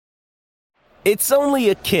It's only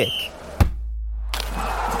a kick,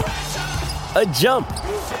 a jump,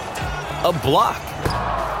 a block.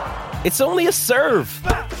 It's only a serve.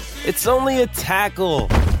 It's only a tackle,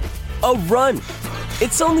 a run.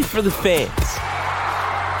 It's only for the fans.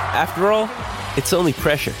 After all, it's only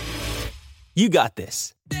pressure. You got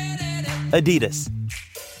this. Adidas.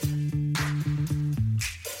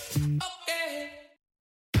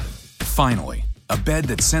 Finally, a bed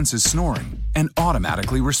that senses snoring and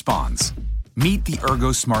automatically responds. Meet the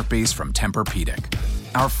Ergo Smart Base from Tempur-Pedic,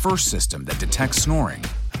 our first system that detects snoring,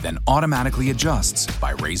 then automatically adjusts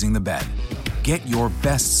by raising the bed. Get your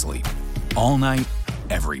best sleep all night,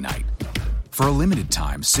 every night. For a limited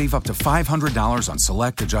time, save up to $500 on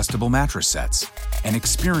select adjustable mattress sets and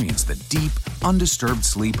experience the deep, undisturbed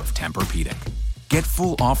sleep of Tempur-Pedic. Get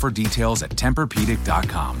full offer details at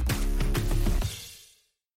TempurPedic.com.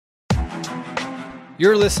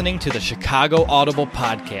 You're listening to the Chicago Audible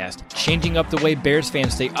Podcast, changing up the way Bears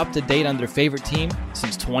fans stay up to date on their favorite team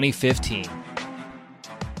since 2015.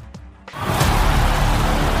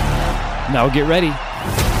 Now get ready,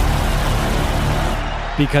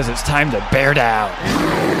 because it's time to bear down.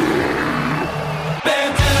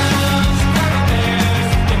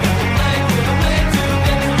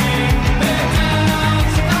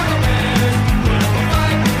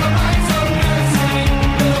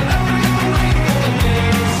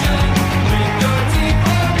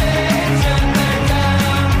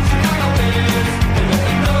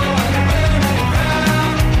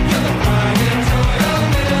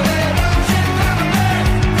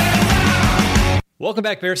 Welcome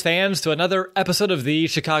back, Bears fans, to another episode of the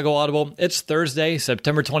Chicago Audible. It's Thursday,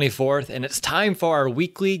 September 24th, and it's time for our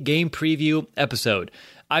weekly game preview episode.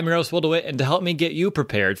 I'm your host, Will DeWitt, and to help me get you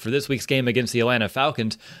prepared for this week's game against the Atlanta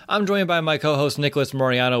Falcons, I'm joined by my co-host, Nicholas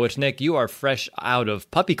Moriano, which, Nick, you are fresh out of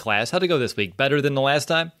puppy class. How'd it go this week? Better than the last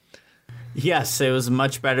time? Yes, it was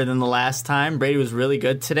much better than the last time. Brady was really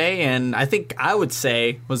good today, and I think I would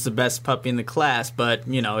say was the best puppy in the class, but,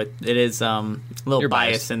 you know, it is a little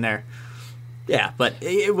bias in there. Yeah, but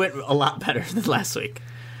it went a lot better than last week.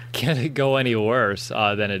 Can it go any worse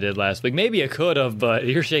than it did last week? Maybe it could have, but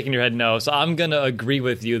you're shaking your head no. So I'm going to agree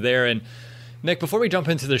with you there. And, Nick, before we jump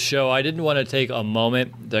into the show, I didn't want to take a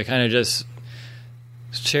moment to kind of just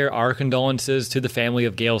share our condolences to the family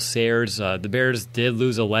of Gale Sayers. The Bears did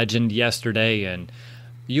lose a legend yesterday, and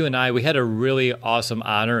you and I, we had a really awesome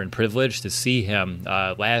honor and privilege to see him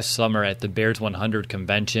last summer at the Bears 100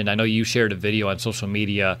 convention. I know you shared a video on social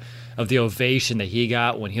media of the ovation that he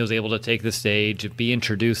got when he was able to take the stage, be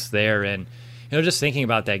introduced there. And, you know, just thinking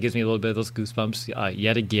about that gives me a little bit of those goosebumps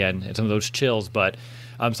yet again and some of those chills. But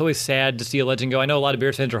it's always sad to see a legend go. I know a lot of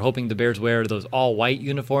Bears fans are hoping the Bears wear those all-white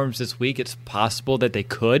uniforms this week. It's possible that they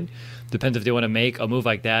could. Depends if they want to make a move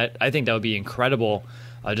like that. I think that would be incredible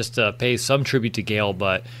just to pay some tribute to Gale.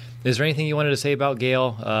 But is there anything you wanted to say about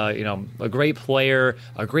Gale? You know, a great player,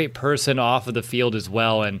 a great person off of the field as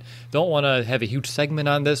well. And don't want to have a huge segment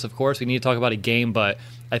on this, of course. We need to talk about a game, but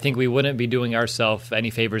I think we wouldn't be doing ourselves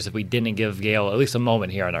any favors if we didn't give Gale at least a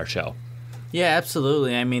moment here on our show. Yeah,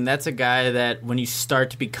 absolutely. I mean, that's a guy that when you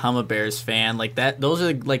start to become a Bears fan, like that, those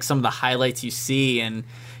are like some of the highlights you see. And,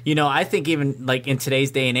 you know, I think even like in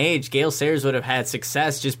today's day and age, Gale Sayers would have had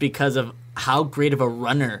success just because of how great of a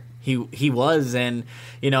runner he was. And,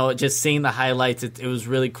 you know, just seeing the highlights, it was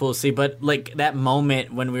really cool to see. But like that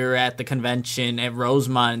moment when we were at the convention at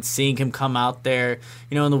Rosemont, seeing him come out there,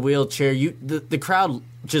 you know, in the wheelchair, the crowd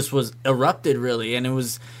just was erupted really, and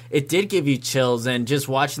it did give you chills. And just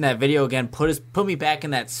watching that video again put me back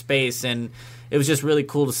in that space, and it was just really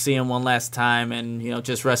cool to see him one last time. And, you know,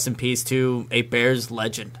 just rest in peace to a Bears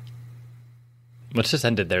legend. Let's just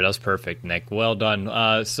end it there. That was perfect, Nick. Well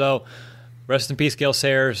done. So rest in peace, Gale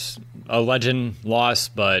Sayers. A legend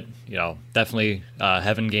lost, but, you know, definitely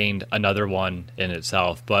haven't gained another one in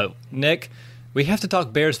itself. But, Nick, we have to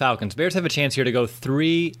talk Bears-Falcons. Bears have a chance here to go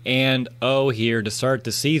 3-0 here to start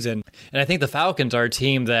the season. And I think the Falcons are a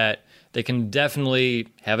team that they can definitely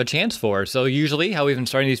have a chance for. So usually how we've been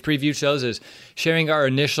starting these preview shows is sharing our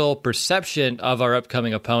initial perception of our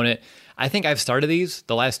upcoming opponent. I think I've started these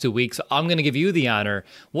the last 2 weeks. I'm going to give you the honor.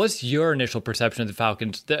 What's your initial perception of the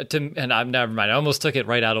Falcons? And I'm never mind. I almost took it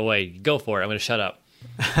right out of the way. Go for it. I'm going to shut up.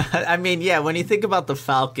 I mean, yeah, when you think about the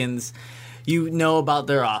Falcons, you know about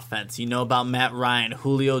their offense. You know about Matt Ryan,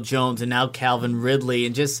 Julio Jones, and now Calvin Ridley,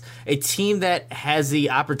 and just a team that has the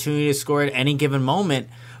opportunity to score at any given moment.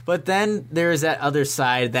 But then there's that other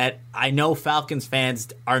side that I know Falcons fans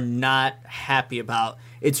are not happy about.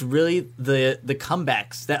 It's really the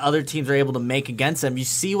comebacks that other teams are able to make against them. You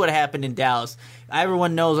see what happened in Dallas.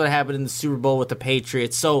 Everyone knows what happened in the Super Bowl with the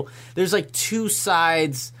Patriots. So there's like two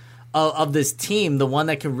sides of this team, the one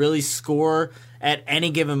that can really score at any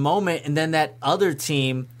given moment, and then that other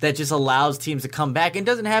team that just allows teams to come back. It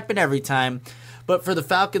doesn't happen every time. But for the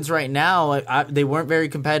Falcons right now, they weren't very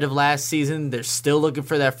competitive last season. They're still looking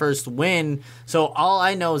for that first win. So all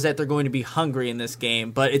I know is that they're going to be hungry in this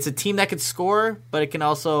game. But it's a team that can score, but it can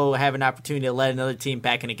also have an opportunity to let another team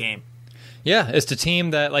back in a game. Yeah, it's the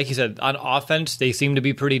team that, like you said, on offense, they seem to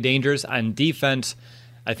be pretty dangerous. On defense,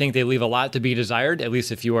 I think they leave a lot to be desired, at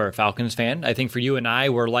least if you are a Falcons fan. I think for you and I,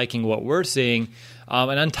 we're liking what we're seeing.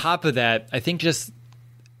 And on top of that, I think just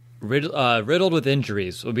riddled with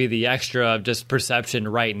injuries will be the extra just perception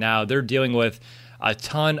right now. They're dealing with a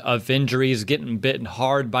ton of injuries, getting bitten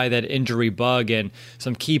hard by that injury bug, and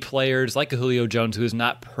some key players like Julio Jones, who has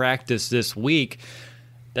not practiced this week.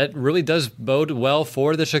 That really does bode well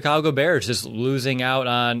for the Chicago Bears, just losing out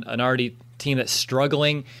on an already team that's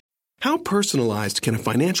struggling. How personalized can a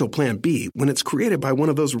financial plan be when it's created by one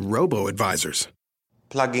of those robo-advisors?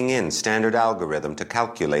 Plugging in standard algorithm to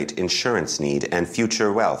calculate insurance need and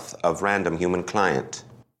future wealth of random human client.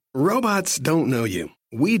 Robots don't know you.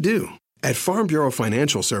 We do. At Farm Bureau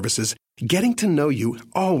Financial Services, getting to know you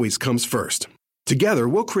always comes first. Together,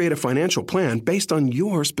 we'll create a financial plan based on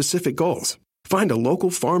your specific goals. Find a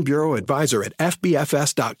local Farm Bureau advisor at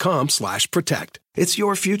fbfs.com/protect. It's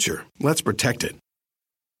your future. Let's protect it.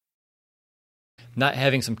 Not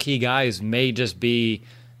having some key guys may just be,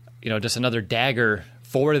 just another dagger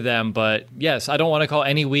for them. But yes, I don't want to call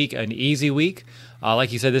any week an easy week.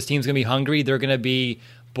 Like you said, this team's going to be hungry. They're going to be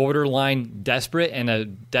borderline desperate, and a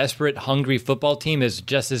desperate, hungry football team is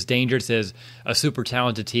just as dangerous as a super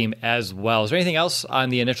talented team as well. Is there anything else on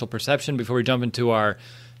the initial perception before we jump into our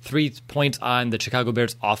 3 points on the Chicago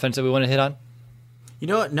Bears offense that we want to hit on? You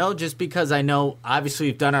know what? No, just because I know, obviously,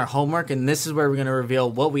 we've done our homework, and this is where we're going to reveal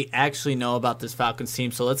what we actually know about this Falcons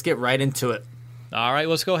team. So let's get right into it. All right,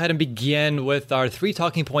 let's go ahead and begin with our 3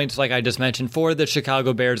 talking points, like I just mentioned, for the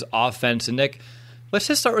Chicago Bears offense. And Nick, let's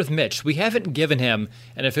just start with Mitch. We haven't given him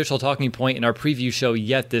an official talking point in our preview show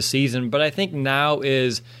yet this season, but I think now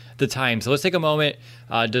is the time. So let's take a moment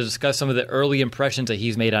to discuss some of the early impressions that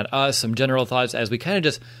he's made on us, some general thoughts as we kind of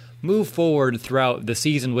just move forward throughout the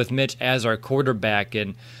season with Mitch as our quarterback.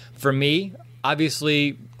 And for me,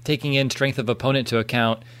 obviously, taking in strength of opponent to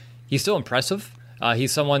account, he's still impressive.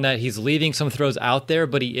 He's someone that he's leaving some throws out there,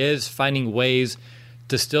 but he is finding ways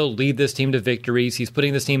to still lead this team to victories. He's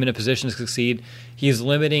putting this team in a position to succeed. He's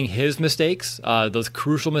limiting his mistakes, those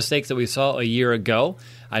crucial mistakes that we saw a year ago.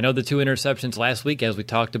 I know the 2 interceptions last week, as we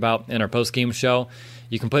talked about in our post-game show.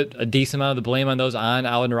 You can put a decent amount of the blame on those on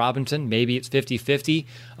Allen Robinson. Maybe it's 50-50,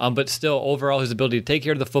 but still, overall, his ability to take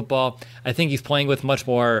care of the football, I think he's playing with much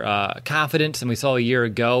more confidence than we saw a year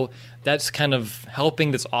ago. That's kind of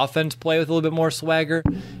helping this offense play with a little bit more swagger.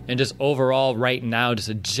 And just overall, right now, just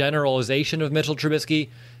a generalization of Mitchell Trubisky.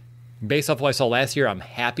 Based off what I saw last year, I'm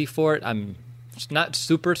happy for it. I'm not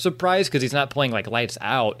super surprised because he's not playing like lights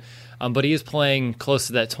out, but he is playing close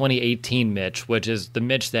to that 2018 Mitch, which is the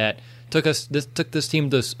Mitch that took this team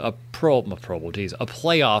to a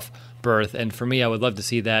playoff berth. And for me, I would love to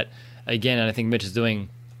see that again. And I think Mitch is doing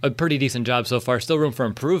a pretty decent job so far. Still room for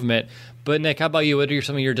improvement. But Nick, how about you? What are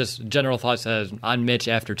some of your just general thoughts on Mitch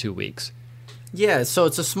after 2 weeks? Yeah, so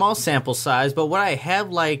it's a small sample size, but what I have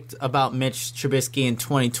liked about Mitch Trubisky in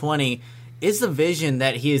 2020 is the vision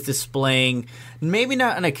that he is displaying, maybe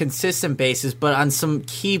not on a consistent basis, but on some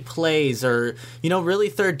key plays or, really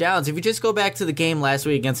third downs. If you just go back to the game last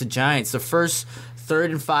week against the Giants, the first 3rd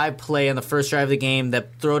and 5 play on the first drive of the game,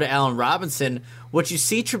 that throw to Allen Robinson, what you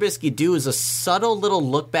see Trubisky do is a subtle little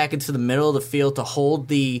look back into the middle of the field to hold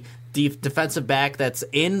the defensive back that's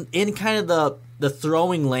in kind of the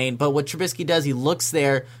throwing lane. But what Trubisky does, he looks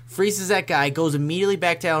there, freezes that guy, goes immediately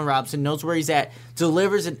back to Allen Robinson, knows where he's at,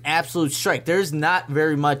 delivers an absolute strike. There's not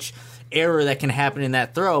very much error that can happen in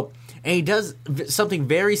that throw. And he does something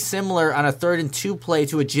very similar on a 3rd and 2 play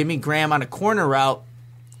to a Jimmy Graham on a corner route.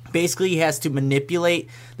 Basically, he has to manipulate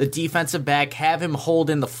the defensive back, have him hold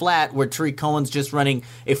in the flat where Tariq Cohen's just running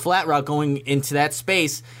a flat route going into that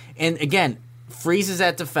space. And again, freezes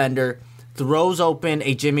that defender, throws open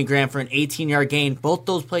a Jimmy Graham for an 18-yard gain. Both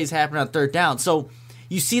those plays happen on 3rd down. So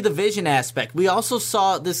you see the vision aspect. We also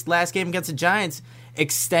saw this last game against the Giants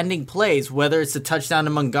extending plays, whether it's a touchdown to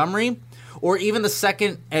Montgomery or even the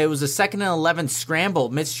 2nd and 11 scramble.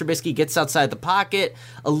 Mitch Trubisky gets outside the pocket,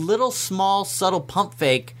 a little small, subtle pump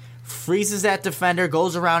fake, freezes that defender,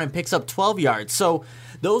 goes around and picks up 12 yards. So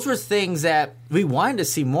those were things that we wanted to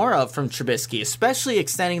see more of from Trubisky, especially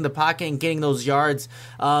extending the pocket and getting those yards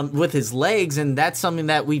with his legs. And that's something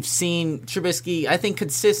that we've seen Trubisky, I think,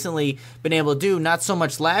 consistently been able to do. Not so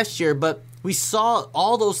much last year, but We saw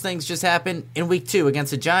all those things just happen in week 2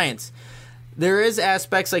 against the Giants. There is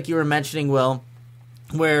aspects like you were mentioning, Will,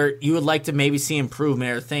 where you would like to maybe see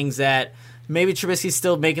improvement or things that maybe Trubisky's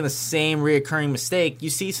still making the same reoccurring mistake. You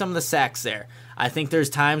see some of the sacks there. I think there's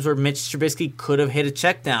times where Mitch Trubisky could have hit a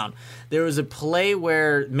check down. There was a play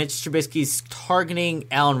where Mitch Trubisky's targeting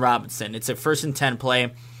Allen Robinson. It's a 1st and 10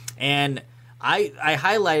 play, and I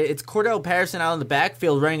highlighted it's Cordell Patterson out in the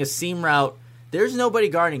backfield running a seam route. There's nobody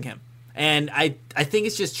guarding him. And I think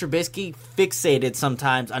it's just Trubisky fixated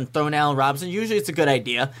sometimes on throwing Allen Robinson. Usually it's a good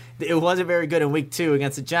idea. It wasn't very good in week 2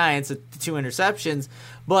 against the Giants with the 2 interceptions.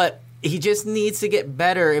 But he just needs to get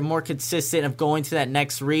better and more consistent of going to that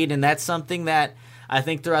next read. And that's something that I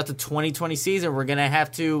think throughout the 2020 season we're going to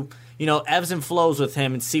have to, ebbs and flows with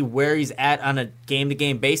him and see where he's at on a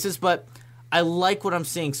game-to-game basis. But I like what I'm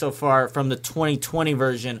seeing so far from the 2020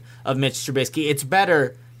 version of Mitch Trubisky. It's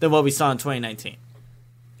better than what we saw in 2019.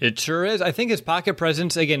 It sure is. I think his pocket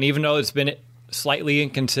presence, again, even though it's been slightly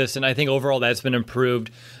inconsistent, I think overall that's been improved.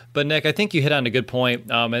 But, Nick, I think you hit on a good point,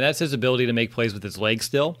 and that's his ability to make plays with his legs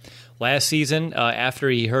still. Last season, after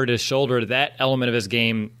he hurt his shoulder, that element of his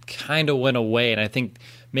game kind of went away, and I think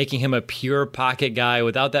making him a pure pocket guy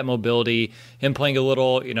without that mobility, him playing a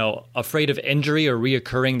little, afraid of injury or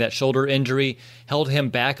reoccurring that shoulder injury, held him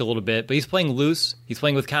back a little bit. But he's playing loose. He's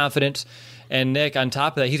playing with confidence. And, Nick, on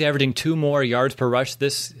top of that, he's averaging 2 more yards per rush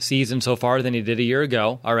this season so far than he did a year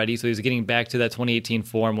ago already. So he's getting back to that 2018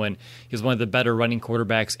 form when he was one of the better running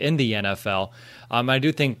quarterbacks in the NFL. I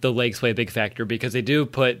do think the legs play a big factor because they do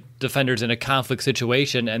put defenders in a conflict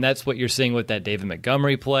situation, and that's what you're seeing with that David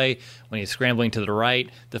Montgomery play. When he's scrambling to the right,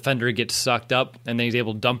 defender gets sucked up, and then he's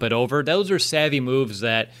able to dump it over. Those are savvy moves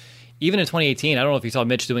that even in 2018, I don't know if you saw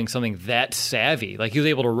Mitch doing something that savvy. Like, he was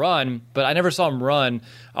able to run, but I never saw him run,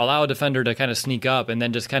 allow a defender to kind of sneak up, and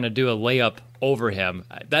then just kind of do a layup over him.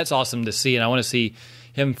 That's awesome to see, and I want to see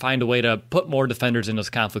him find a way to put more defenders in those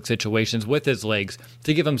conflict situations with his legs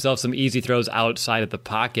to give himself some easy throws outside of the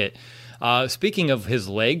pocket. Speaking of his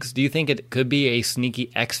legs, do you think it could be a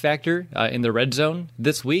sneaky X factor in the red zone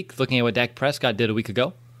this week, looking at what Dak Prescott did a week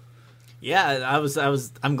ago? Yeah,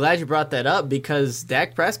 I'm glad you brought that up because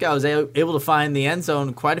Dak Prescott was able to find the end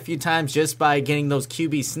zone quite a few times just by getting those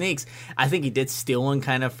QB sneaks. I think he did steal one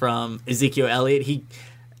kind of from Ezekiel Elliott.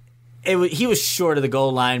 He was short of the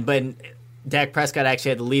goal line, but Dak Prescott actually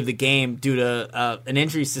had to leave the game due to an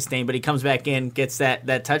injury sustained, but he comes back in, gets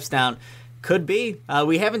that touchdown. Could be.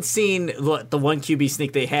 We haven't seen the one QB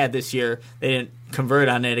sneak they had this year. They didn't convert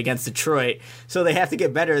on it against Detroit, so they have to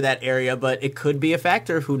get better at that area, but it could be a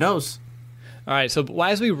factor. Who knows? All right, so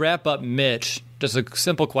as we wrap up Mitch, just a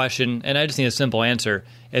simple question, and I just need a simple answer.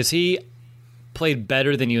 Has he played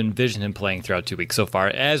better than you envisioned him playing throughout 2 weeks so far?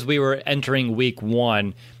 As we were entering week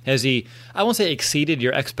 1, has he, I won't say exceeded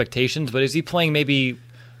your expectations, but is he playing maybe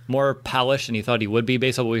more polished than you thought he would be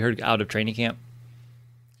based on what we heard out of training camp?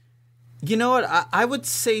 You know what? I would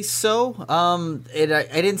say so. I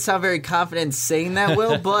didn't sound very confident in saying that,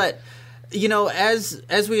 Will, but,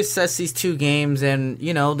 as we assess these 2 games and,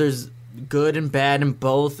 there's good and bad in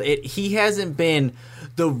both, he hasn't been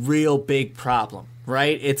the real big problem,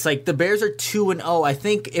 right? It's like the Bears are 2-0. I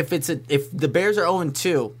think if the Bears are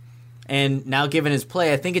 0-2, and now given his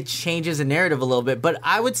play, I think it changes the narrative a little bit. But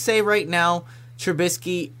I would say right now,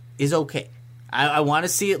 Trubisky is okay. I want to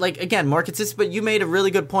see it, again, more consistent. But you made a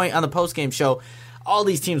really good point on the postgame show. All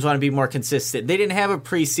these teams want to be more consistent. They didn't have a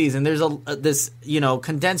preseason. There's this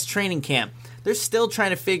condensed training camp. They're still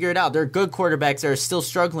trying to figure it out. There are good quarterbacks that are still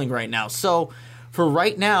struggling right now. So for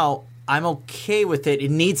right now, I'm okay with it.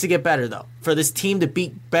 It needs to get better, though. For this team to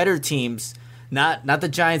beat better teams, not the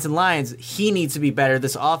Giants and Lions, he needs to be better.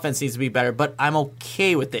 This offense needs to be better. But I'm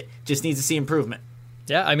okay with it. Just needs to see improvement.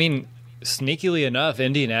 Yeah, I mean, sneakily enough,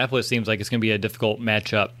 Indianapolis seems like it's going to be a difficult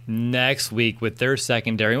matchup next week with their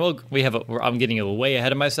secondary. Well, I'm getting way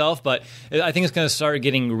ahead of myself, but I think it's going to start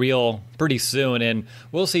getting real pretty soon, and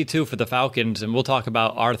we'll see too for the Falcons, and we'll talk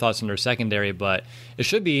about our thoughts on their secondary, but it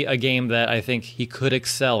should be a game that I think he could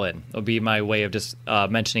excel in. It'll be my way of just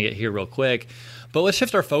mentioning it here real quick. But let's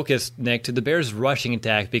shift our focus, Nick, to the Bears' rushing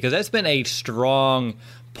attack, because that's been a strong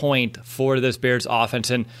point for this Bears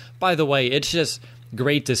offense, and by the way, it's just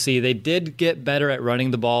great to see. They did get better at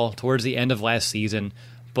running the ball towards the end of last season,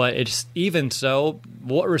 but it's even so,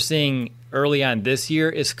 what we're seeing early on this year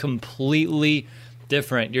is completely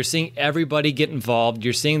different. You're seeing everybody get involved.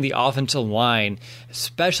 You're seeing the offensive line,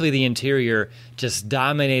 especially the interior, just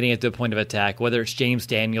dominating at the point of attack, whether it's James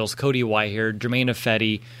Daniels, Cody Whitehair, Jermaine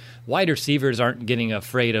Ifedi. Wide receivers aren't getting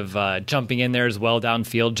afraid of jumping in there as well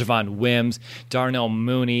downfield. Javon Wims, Darnell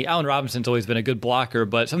Mooney. Allen Robinson's always been a good blocker,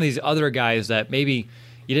 but some of these other guys that maybe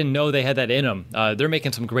you didn't know they had that in them. They're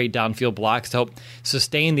making some great downfield blocks to help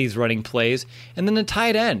sustain these running plays. And then the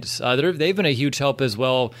tight ends, they've been a huge help as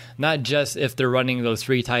well, not just if they're running those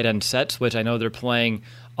 3 tight end sets, which I know they're playing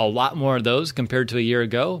a lot more of those compared to a year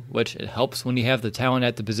ago, which it helps when you have the talent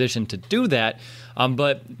at the position to do that.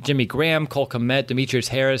 But Jimmy Graham, Cole Kmet, Demetrius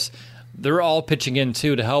Harris, they're all pitching in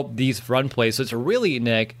too to help these run plays. So it's really,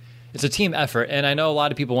 Nick, it's a team effort. And I know a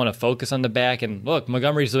lot of people want to focus on the back. And look,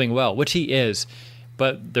 Montgomery's doing well, which he is.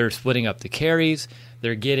 But they're splitting up the carries.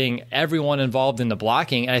 They're getting everyone involved in the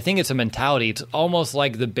blocking. And I think it's a mentality. It's almost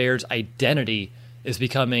like the Bears' identity is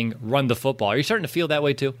becoming run the football. Are you starting to feel that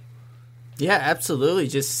way too? Yeah, absolutely.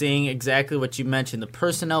 Just seeing exactly what you mentioned, the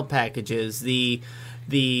personnel packages, the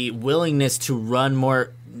willingness to run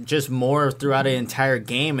more throughout an entire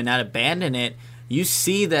game and not abandon it. You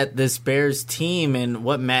see that this Bears team and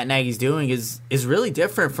what Matt Nagy's doing is really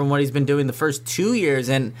different from what he's been doing the first 2 years.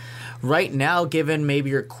 And right now, given maybe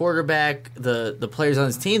your quarterback, the players on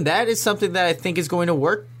his team, that is something that I think is going to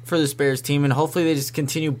work for this Bears team. And hopefully they just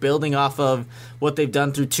continue building off of what they've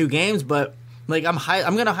done through 2 games. But like I'm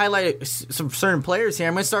going to highlight some certain players here.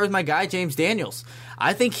 I'm going to start with my guy, James Daniels.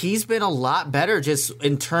 I think he's been a lot better just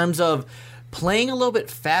in terms of playing a little bit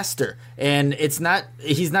faster. And he's not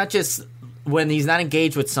just when he's not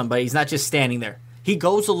engaged with somebody, he's not just standing there. He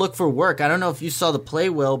goes to look for work. I don't know if you saw the play,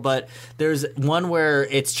 Will, but there's one where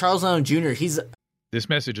it's Charles Leno Jr. This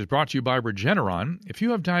message is brought to you by Regeneron. If you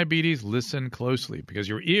have diabetes, listen closely because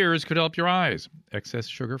your ears could help your eyes. Excess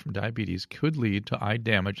sugar from diabetes could lead to eye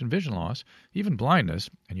damage and vision loss, even blindness,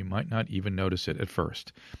 and you might not even notice it at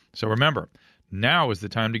first. So remember, now is the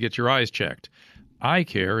time to get your eyes checked. Eye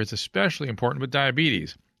care is especially important with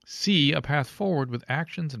diabetes. See a path forward with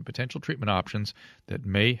actions and potential treatment options that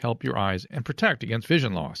may help your eyes and protect against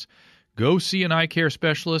vision loss. Go see an eye care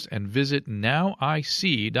specialist and visit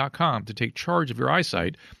noweyesee.com to take charge of your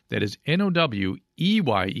eyesight. That is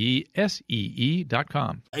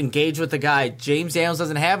NOWEYESEE.com. Engage with the guy. James Daniels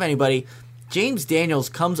doesn't have anybody. James Daniels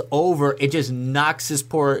comes over and just knocks his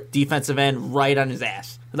poor defensive end right on his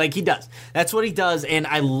ass. Like he does. That's what he does. And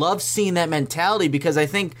I love seeing that mentality because I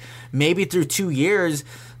think maybe through 2 years,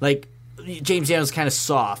 like James Daniels kind of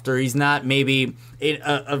soft or he's not maybe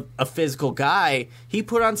a physical guy. He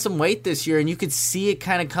put on some weight this year and you could see it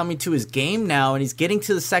kind of coming to his game now. And he's getting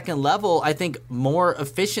to the second level, I think, more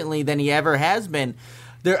efficiently than he ever has been.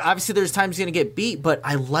 Obviously, there's times he's going to get beat, but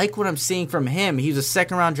I like what I'm seeing from him. He's a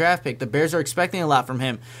second-round draft pick. The Bears are expecting a lot from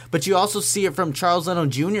him. But you also see it from Charles Leno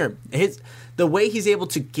Jr. The way he's able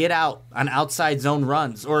to get out on outside zone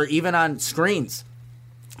runs or even on screens,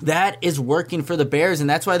 that is working for the Bears, and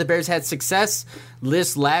that's why the Bears had success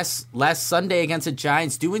last Sunday against the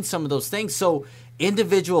Giants doing some of those things. So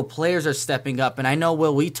individual players are stepping up, and I know,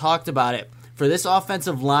 Will, we talked about it. For this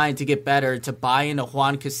offensive line to get better, to buy into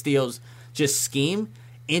Juan Castillo's just scheme,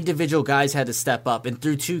 individual guys had to step up. And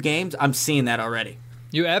through 2 games, I'm seeing that already.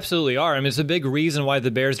 You absolutely are. I mean, it's a big reason why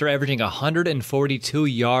the Bears are averaging 142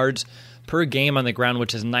 yards per game on the ground,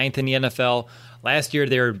 which is 9th in the NFL. Last year,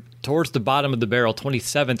 they were towards the bottom of the barrel,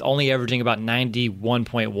 27th, only averaging about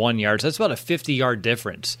 91.1 yards. That's about a 50-yard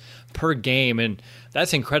difference per game, and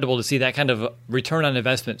that's incredible to see that kind of return on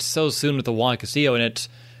investment so soon with the Juan Castillo, and it's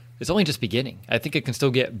only just beginning. I think it can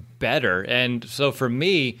still get better. And so for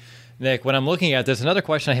me, Nick, when I'm looking at this, another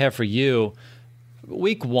question I have for you,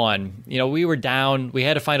 week 1, we were down. We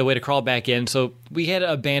had to find a way to crawl back in, so we had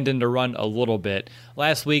to abandon the run a little bit.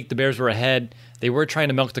 Last week, the Bears were ahead. They were trying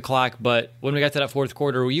to milk the clock, but when we got to that fourth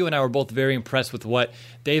quarter, you and I were both very impressed with what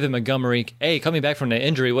David Montgomery, coming back from the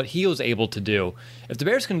injury, what he was able to do. If the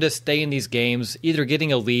Bears can just stay in these games, either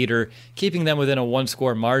getting a lead or keeping them within a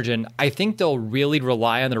 1-score margin, I think they'll really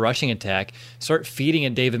rely on the rushing attack, start feeding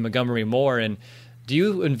in David Montgomery more. And do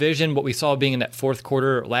you envision what we saw being in that fourth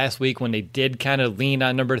quarter last week when they did kind of lean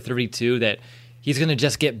on number 32, that he's going to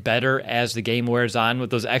just get better as the game wears on with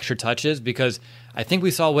those extra touches? Because I think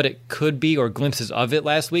we saw what it could be or glimpses of it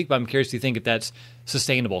last week, but I'm curious, do you think if that's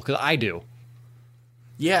sustainable? Because I do.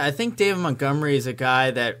 Yeah, I think David Montgomery is a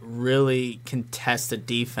guy that really can test a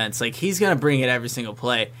defense. Like, he's going to bring it every single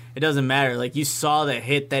play. It doesn't matter. Like, you saw the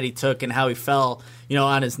hit that he took and how he fell,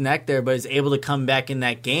 on his neck there, but is able to come back in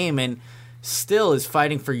that game and still is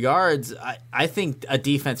fighting for yards. I think a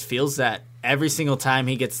defense feels that every single time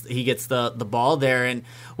he gets the ball there. And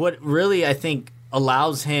what really, I think,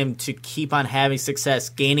 allows him to keep on having success,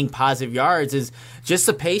 gaining positive yards, is just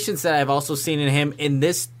the patience that I've also seen in him in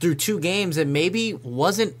this through 2 games and maybe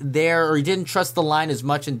wasn't there or he didn't trust the line as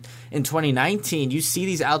much in 2019. You see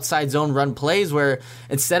these outside zone run plays where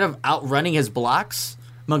instead of outrunning his blocks,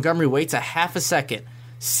 Montgomery waits a half a second,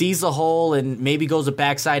 sees the hole and maybe goes a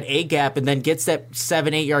backside A-gap and then gets that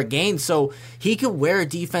 7-8 yard gain. So he could wear a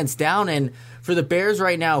defense down. And for the Bears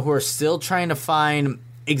right now, who are still trying to find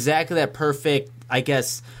exactly that perfect, I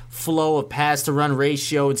guess, flow of pass to run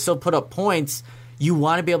ratio and still put up points, you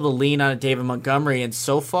want to be able to lean on a David Montgomery. And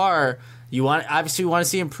so far, obviously we want to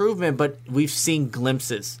see improvement, but we've seen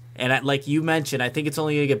glimpses. And like you mentioned, I think it's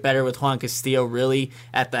only going to get better with Juan Castillo really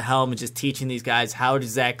at the helm and just teaching these guys how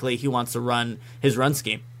exactly he wants to run his run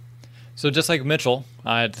scheme. So just like Mitchell,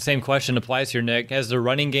 the same question applies here, Nick. Has the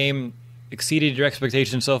running game exceeded your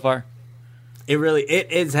expectations so far?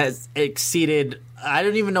 It has exceeded. I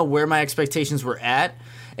don't even know where my expectations were at.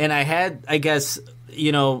 And I had, I guess,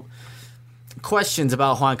 questions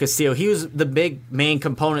about Juan Castillo. He was the big main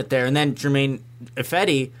component there. And then Jermaine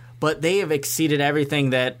Ifedi. But they have exceeded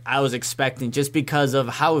everything that I was expecting just because of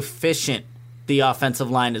how efficient the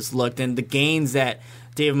offensive line has looked and the gains that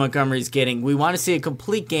David Montgomery is getting. We want to see a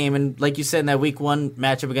complete game, and like you said in that Week 1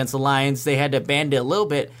 matchup against the Lions, they had to abandon it a little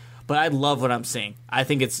bit, but I love what I'm seeing. I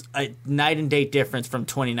think it's a night and day difference from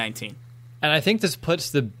 2019. And I think this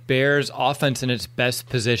puts the Bears' offense in its best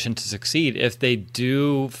position to succeed. If they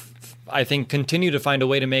do, I think, continue to find a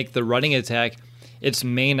way to make the running attack its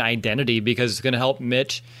main identity, because it's going to help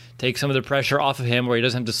Mitch take some of the pressure off of him where he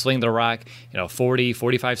doesn't have to sling the rock 40,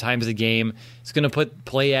 45 times a game. It's going to put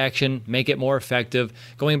play action, make it more effective.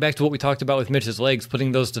 Going back to what we talked about with Mitch's legs,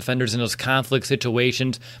 putting those defenders in those conflict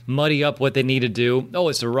situations, muddy up what they need to do. Oh,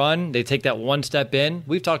 it's a run. They take that one step in.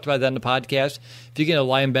 We've talked about that in the podcast. If you get a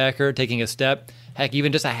linebacker taking a step, heck,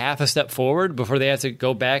 even just a half a step forward before they have to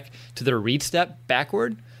go back to their read step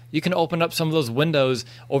backward, you can open up some of those windows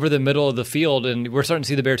over the middle of the field, and we're starting to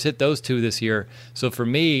see the Bears hit those two this year. So for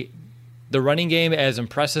me, the running game, as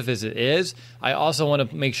impressive as it is, I also want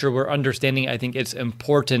to make sure we're understanding, I think, its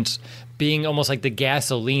importance being almost like the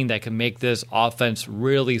gasoline that can make this offense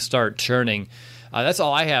really start churning. That's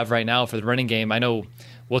all I have right now for the running game. I know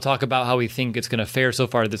we'll talk about how we think it's going to fare so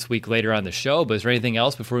far this week later on the show, but is there anything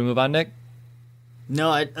else before we move on, Nick?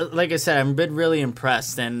 No, like I said, I've been really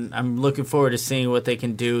impressed, and I'm looking forward to seeing what they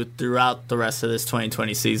can do throughout the rest of this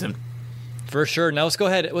 2020 season. For sure. Now let's go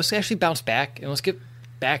ahead. Let's actually bounce back, and let's get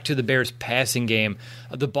back to the Bears' passing game.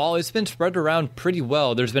 The ball has been spread around pretty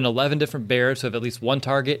well. There's been 11 different Bears who have at least one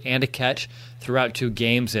target and a catch throughout 2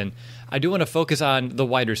 games, and I do want to focus on the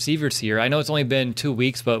wide receivers here. I know it's only been 2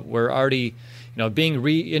 weeks, but we're already being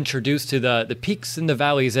reintroduced to the peaks and the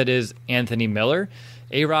valleys that is Anthony Miller.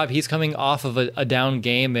 A-Rob, he's coming off of a down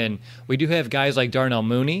game, and we do have guys like Darnell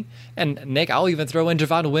Mooney. And, Nick, I'll even throw in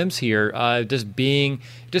Javon Wims here, just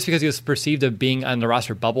because he was perceived of being on the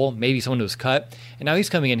roster bubble, maybe someone who was cut. And now he's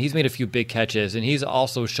coming in. He's made a few big catches, and he's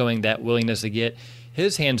also showing that willingness to get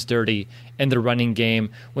his hands dirty in the running game.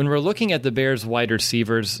 When we're looking at the Bears wide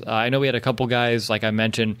receivers, I know we had a couple guys, like I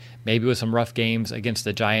mentioned, maybe with some rough games against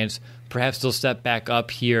the Giants. Perhaps they'll step back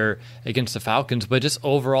up here against the Falcons. But just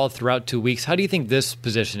overall throughout 2 weeks, how do you think this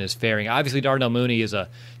position is faring? Obviously, Darnell Mooney is a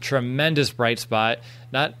tremendous bright spot.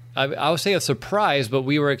 Not, I would say a surprise, but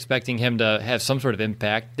we were expecting him to have some sort of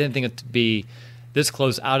impact. Didn't think it to be this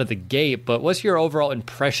close out of the gate. But what's your overall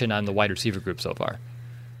impression on the wide receiver group so far?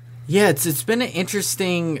 Yeah, it's been an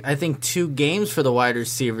interesting, I think, 2 games for the wide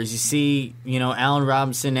receivers. You see, Allen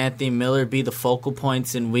Robinson, Anthony Miller be the focal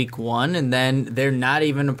points in Week 1, and then they're not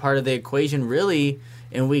even a part of the equation really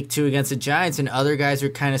in Week 2 against the Giants, and other guys are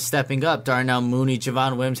kind of stepping up. Darnell Mooney,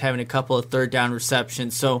 Javon Wims having a couple of third down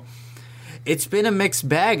receptions. So it's been a mixed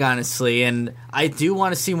bag, honestly, and I do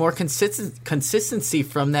want to see more consistency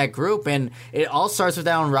from that group, and it all starts with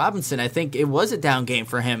Allen Robinson. I think it was a down game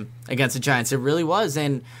for him against the Giants. It really was,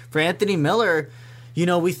 and for Anthony Miller,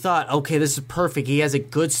 we thought, okay, this is perfect. He has a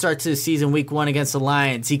good start to the season, Week 1 against the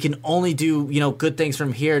Lions. He can only do, good things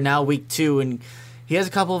from here, now Week 2, and he has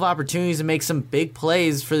a couple of opportunities to make some big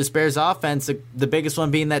plays for this Bears offense, the biggest one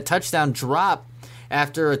being that touchdown drop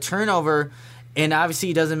after a turnover. And obviously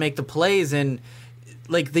he doesn't make the plays, and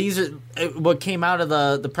these are what came out of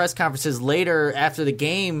the press conferences later after the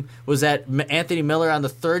game was that Anthony Miller on the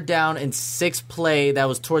 3rd down and 6th play that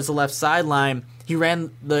was towards the left sideline, he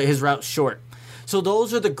ran his route short. So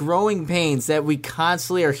those are the growing pains that we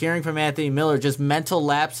constantly are hearing from Anthony Miller, just mental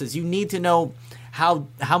lapses. You need to know how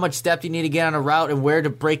much depth you need to get on a route and where to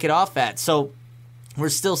break it off at. So we're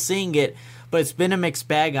still seeing it, but it's been a mixed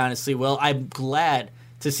bag, honestly. Well, I'm glad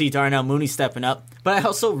to see Darnell Mooney stepping up, but I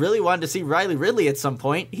also really wanted to see Riley Ridley at some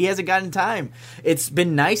point. He hasn't gotten time. It's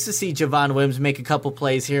been nice to see Javon Wims make a couple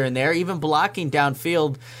plays here and there, even blocking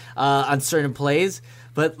downfield on certain plays.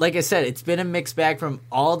 But like I said, it's been a mixed bag from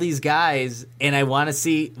all these guys, and I want to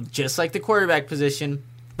see, just like the quarterback position,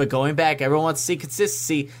 But going back, everyone wants to see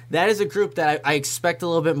consistency. That is a group that I expect a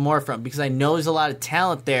little bit more from because I know there's a lot of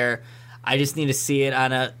talent there. I just need to see it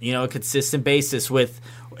on a consistent basis.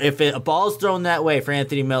 If a ball's thrown that way for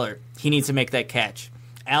Anthony Miller, he needs to make that catch.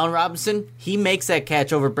 Allen Robinson, he makes that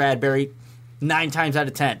catch over Bradbury 9 times out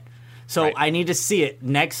of 10. So right. I need to see it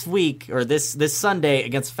next week or this Sunday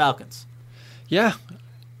against the Falcons. Yeah,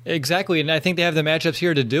 exactly. And I think they have the matchups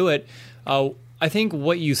here to do it. I think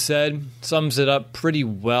what you said sums it up pretty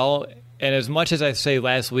well. And as much as I say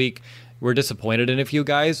last week, we're disappointed in a few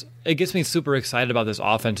guys, it gets me super excited about this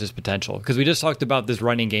offense's potential because we just talked about this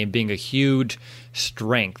running game being a huge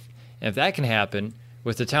strength. And if that can happen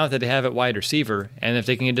with the talent that they have at wide receiver, and if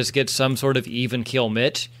they can just get some sort of even keel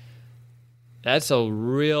Mitch, that's a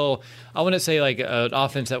real, I wouldn't say like an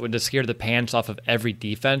offense that would just scare the pants off of every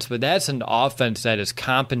defense, but that's an offense that is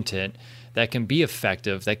competent, that can be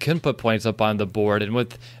effective, that can put points up on the board. And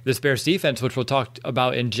with this Bears defense, which we'll talk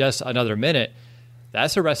about in just another minute,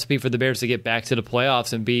 that's a recipe for the Bears to get back to the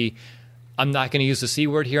playoffs and be, I'm not going to use the C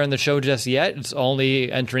word here on the show just yet. It's only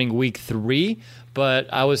entering week 3, but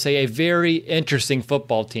I would say a very interesting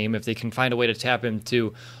football team if they can find a way to tap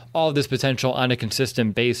into all of this potential on a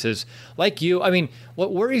consistent basis. Like you, I mean,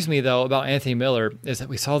 what worries me, though, about Anthony Miller is that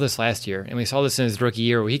we saw this last year, and we saw this in his rookie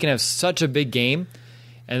year, where he can have such a big game,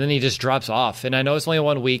 and then he just drops off. And I know it's only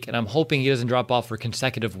 1 week, and I'm hoping he doesn't drop off for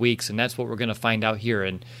consecutive weeks, and that's what we're going to find out here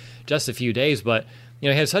in just a few days. But he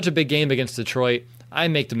had such a big game against Detroit. I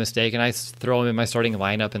make the mistake, and I throw him in my starting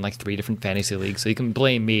lineup in like 3 different fantasy leagues, so you can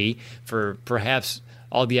blame me for perhaps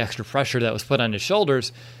all the extra pressure that was put on his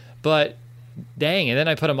shoulders. But dang, and then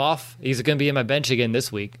I put him off. He's going to be in my bench again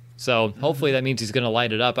this week. So hopefully that means he's going to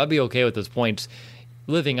light it up. I'd be okay with those points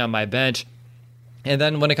living on my bench. And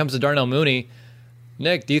then when it comes to Darnell Mooney,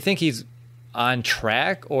 Nick, do you think he's on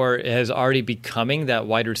track or is already becoming that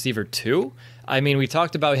wide receiver 2? I mean, we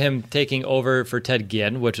talked about him taking over for Ted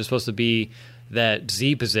Ginn, which is supposed to be that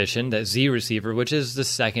Z position, that Z receiver, which is the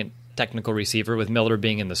second technical receiver with Miller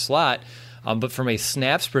being in the slot. But from a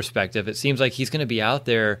snaps perspective, it seems like he's going to be out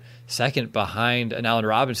there second behind an Allen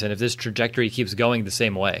Robinson if this trajectory keeps going the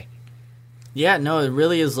same way. Yeah, no, it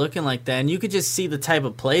really is looking like that. And you could just see the type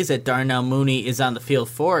of plays that Darnell Mooney is on the field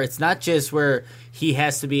for. It's not just where he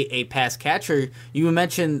has to be a pass catcher. You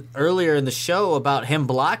mentioned earlier in the show about him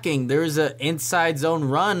blocking. There's an inside zone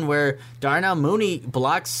run where Darnell Mooney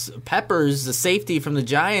blocks Peppers, the safety from the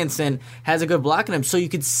Giants, and has a good block in him. So you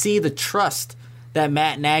could see the trust that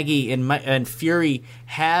Matt Nagy and Fury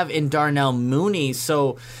have in Darnell Mooney.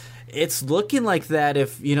 So it's looking like that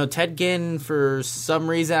if, Ted Ginn, for some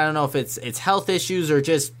reason, I don't know if it's health issues or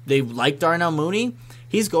just they like Darnell Mooney,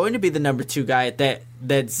 he's going to be the number 2 guy at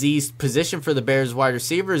that Z position for the Bears wide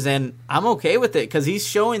receivers, and I'm okay with it because he's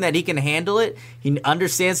showing that he can handle it, he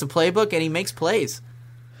understands the playbook, and he makes plays.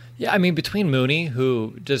 Yeah, I mean, between Mooney,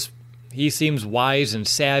 who he seems wise and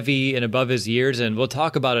savvy and above his years, and we'll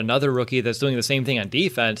talk about another rookie that's doing the same thing on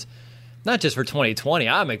defense, not just for 2020.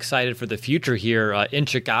 I'm excited for the future here in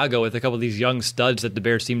Chicago with a couple of these young studs that the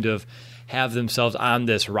Bears seem to have themselves on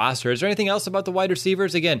this roster. Is there anything else about the wide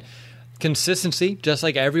receivers? Again, consistency, just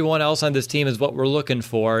like everyone else on this team, is what we're looking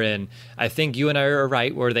for, and I think you and I are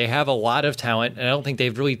right where they have a lot of talent, and I don't think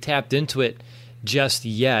they've really tapped into it just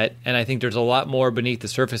yet, and I think there's a lot more beneath the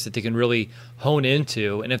surface that they can really hone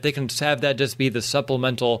into, and if they can have that just be the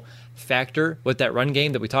supplemental factor with that run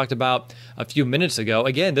game that we talked about a few minutes ago,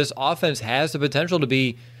 again, this offense has the potential to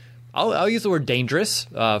be, I'll use the word dangerous,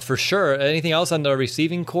 for sure. Anything else on the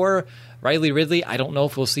receiving core? Riley Ridley, I don't know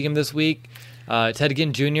if we'll see him this week. Ted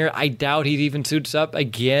Ginn Jr., I doubt he even suits up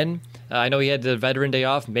again. I know he had the Veteran Day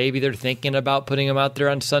off. Maybe they're thinking about putting him out there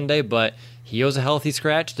on Sunday, but he was a healthy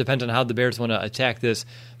scratch. Depends on how the Bears want to attack this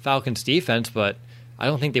Falcons defense, but I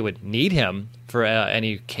don't think they would need him for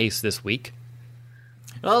any case this week.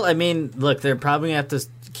 Well, I mean, look, they're probably going to have to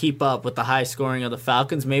keep up with the high scoring of the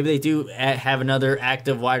Falcons. Maybe they do have another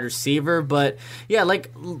active wide receiver, but yeah,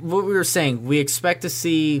 like what we were saying, we expect to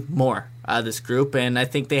see more out of this group, and I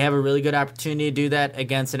think they have a really good opportunity to do that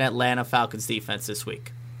against an Atlanta Falcons defense this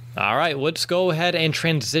week. All right, let's go ahead and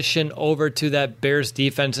transition over to that Bears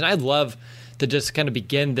defense, and I'd love to just kind of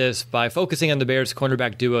begin this by focusing on the Bears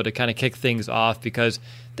cornerback duo to kind of kick things off because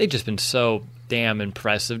they've just been so damn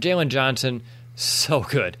impressive. Jalen Johnson, so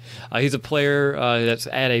good. He's a player that's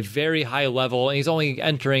at a very high level, and he's only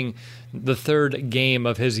entering the 3rd game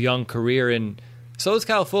of his young career, and so is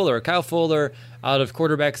Kyle Fuller. Kyle Fuller, out of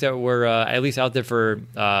quarterbacks that were at least out there for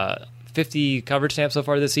 50 coverage snaps so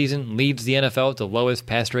far this season, leads the NFL with the lowest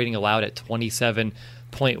pass rating allowed at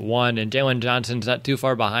 27.1, and Jalen Johnson's not too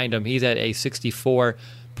far behind him. He's at a 64.2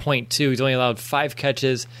 26.2. He's only allowed 5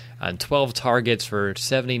 catches on 12 targets for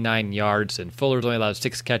 79 yards, and Fuller's only allowed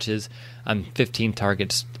 6 catches on 15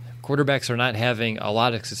 targets. Quarterbacks are not having a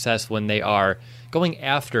lot of success when they are going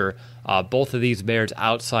after both of these Bears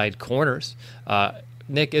outside corners.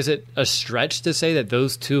 Nick, is it a stretch to say that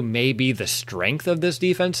those two may be the strength of this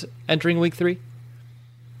defense entering Week 3?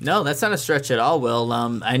 No, that's not a stretch at all, Will.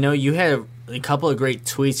 I know you had a couple of great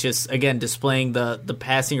tweets just, again, displaying the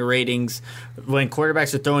passing ratings when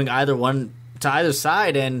quarterbacks are throwing either one to either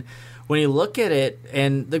side. And when you look at it,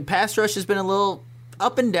 and the pass rush has been a little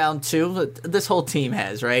up and down too. This whole team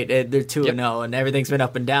has, right? They're 2-0, and everything's been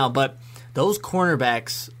up and down. But those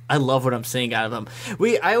cornerbacks, I love what I'm seeing out of them.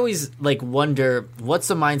 I always wonder what's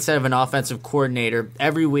the mindset of an offensive coordinator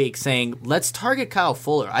every week saying, let's target Kyle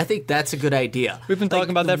Fuller. I think that's a good idea. We've been talking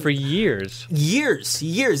about that for years. Years.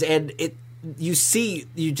 And you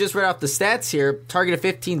just read off the stats here, targeted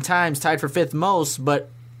 15 times, tied for 5th most, but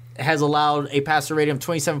has allowed a passer rating of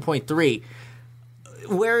 27.3.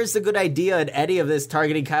 Where is the good idea in any of this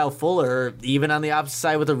targeting Kyle Fuller, or even on the opposite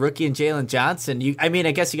side with a rookie and Jalen Johnson? I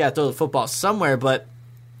guess you got to throw the football somewhere, but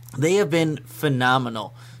they have been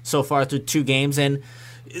phenomenal so far through 2 games, and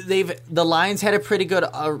the Lions had a pretty good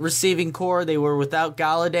receiving core. They were without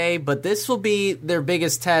Galladay, but this will be their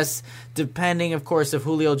biggest test, depending, of course, if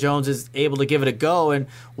Julio Jones is able to give it a go, and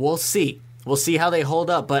we'll see. We'll see how they hold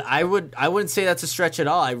up, but I wouldn't say that's a stretch at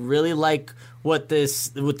all. I really like with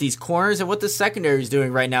these corners and what the secondary is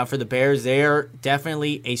doing right now for the Bears. They are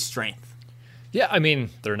definitely a strength. Yeah,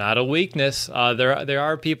 they're not a weakness. There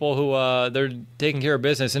are people who they're taking care of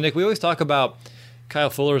business. And Nick, we always talk about Kyle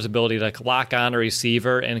Fuller's ability to lock on a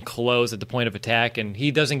receiver and close at the point of attack, and he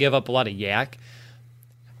doesn't give up a lot of yak.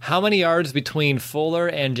 How many yards between Fuller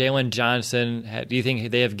and Jalen Johnson do you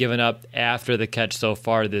think they have given up after the catch so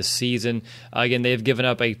far this season? Again, they've given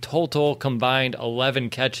up a total combined 11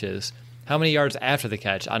 catches. How many yards after the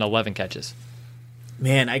catch on 11 catches?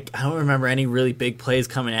 Man, I don't remember any really big plays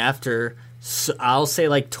coming after. So I'll say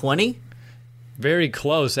 20. Very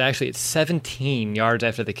close. Actually, it's 17 yards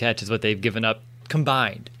after the catch is what they've given up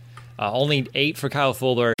combined. Only 8 for Kyle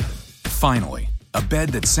Fuller. Finally, a bed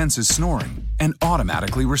that senses snoring and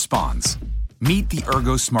automatically responds. Meet the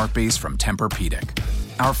Ergo Smart Base from Tempur-Pedic,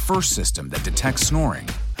 our first system that detects snoring,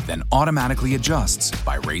 then automatically adjusts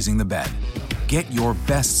by raising the bed. Get your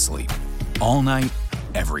best sleep all night,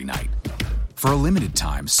 every night. For a limited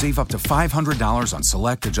time, save up to $500 on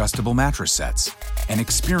select adjustable mattress sets and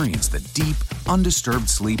experience the deep, undisturbed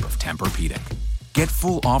sleep of Tempur-Pedic. Get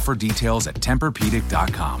full offer details at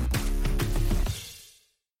TempurPedic.com.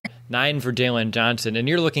 9 for Jalen Johnson, and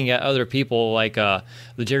you're looking at other people like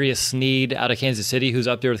L'Jarius Sneed out of Kansas City, who's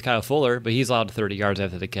up there with Kyle Fuller, but he's allowed 30 yards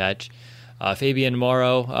after the catch. Fabian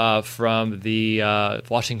Morrow from the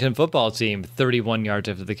Washington football team, 31 yards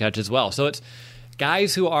after the catch as well. So it's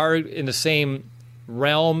guys who are in the same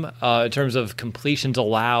realm in terms of completions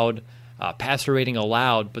allowed, passer rating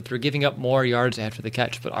allowed, but they're giving up more yards after the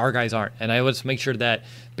catch, but our guys aren't. And I would make sure that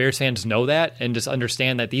Bears fans know that and just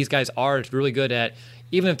understand that these guys are really good at,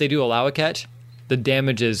 even if they do allow a catch, the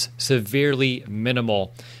damage is severely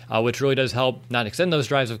minimal, which really does help not extend those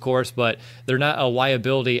drives, of course, but they're not a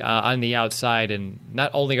liability on the outside. And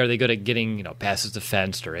not only are they good at getting passes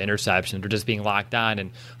defensed or interceptions or just being locked on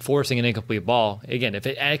and forcing an incomplete ball, again, if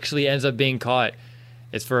it actually ends up being caught,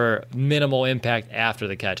 it's for minimal impact after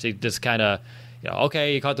the catch. They just kind of,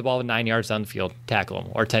 okay, you caught the ball 9 yards down the field, tackle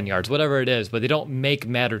them, or 10 yards, whatever it is, but they don't make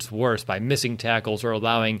matters worse by missing tackles or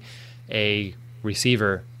allowing a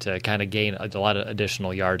receiver to kind of gain a lot of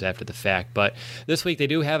additional yards after the fact. But this week they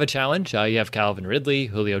do have a challenge. You have Calvin Ridley,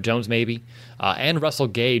 Julio Jones maybe, and Russell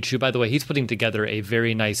Gage, who, by the way, he's putting together a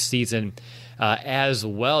very nice season as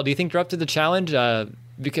well. Do you think they're up to the challenge?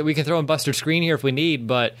 We can throw in Buster Screen here if we need,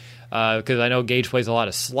 but because I know Gage plays a lot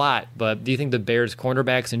of slot, but do you think the Bears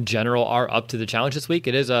cornerbacks in general are up to the challenge this week?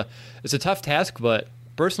 It's a tough task, but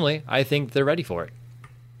personally, I think they're ready for it.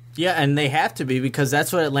 Yeah, and they have to be, because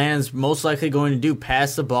that's what Atlanta's most likely going to do,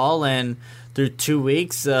 pass the ball. And through 2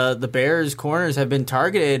 weeks, the Bears' corners have been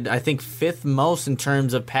targeted, I think, 5th most in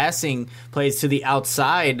terms of passing plays to the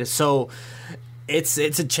outside. So it's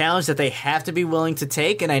a challenge that they have to be willing to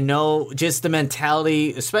take. And I know just the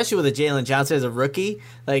mentality, especially with a Jalen Johnson as a rookie,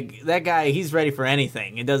 like that guy, he's ready for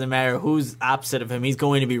anything. It doesn't matter who's opposite of him. He's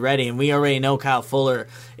going to be ready. And we already know Kyle Fuller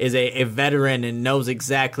is a veteran and knows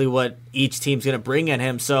exactly what each team's going to bring at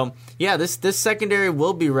him. So, yeah, this secondary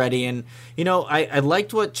will be ready. And, I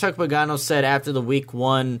liked what Chuck Pagano said after the week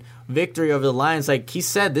 1 victory over the Lions. Like he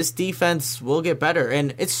said, this defense will get better,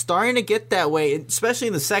 and it's starting to get that way, especially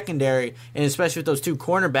in the secondary, and especially with those two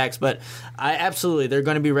cornerbacks. But they're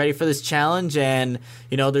going to be ready for this challenge, and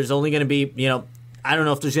there's only going to be I don't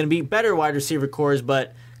know if there's going to be better wide receiver cores,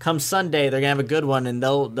 but come Sunday they're going to have a good one, and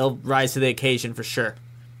they'll rise to the occasion for sure.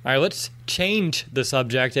 All right, let's change the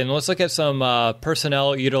subject and let's look at some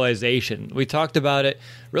personnel utilization. We talked about it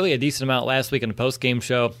really a decent amount last week in the post-game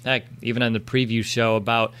show, heck, even on the preview show,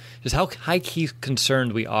 about just how high-key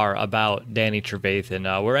concerned we are about Danny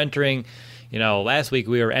Trevathan. We're entering, last week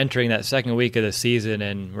we were entering that second week of the season,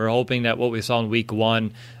 and we're hoping that what we saw in week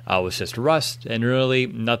one was just rust and really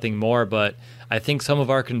nothing more. But I think some of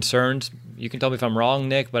our concerns, you can tell me if I'm wrong,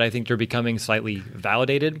 Nick, but I think they're becoming slightly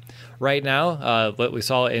validated right now. What we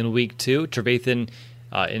saw in week two, Trevathan,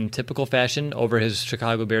 in typical fashion over his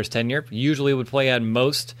Chicago Bears tenure, usually would play on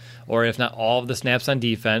most, or if not all, of the snaps on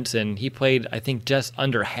defense, and he played, I think, just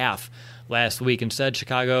under half last week. Instead,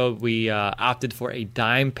 Chicago, we opted for a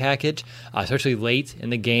dime package, especially late in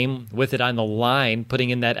the game, with it on the line, putting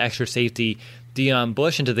in that extra safety Deion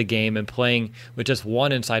Bush into the game and playing with just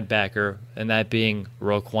one inside backer, and that being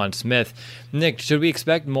Roquan Smith. Nick, should we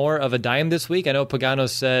expect more of a dime this week? I know Pagano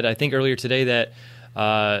said, I think earlier today,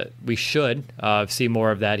 that we should see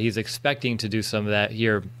more of that. He's expecting to do some of that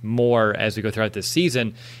here more as we go throughout this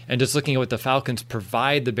season. And just looking at what the Falcons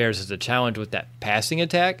provide the Bears as a challenge with that passing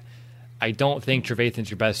attack, I don't think Trevathan's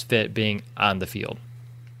your best fit being on the field.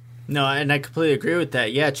 No, and I completely agree with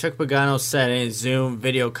that. Yeah, Chuck Pagano said in his Zoom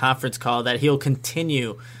video conference call that he'll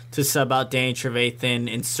continue to sub out Danny Trevathan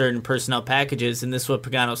in certain personnel packages, and this is what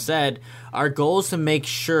Pagano said. Our goal is to make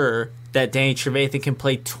sure that Danny Trevathan can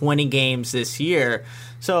play 20 games this year.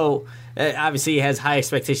 So, obviously he has high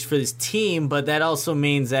expectations for this team, but that also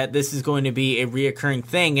means that this is going to be a reoccurring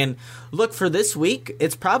thing. And look, for this week,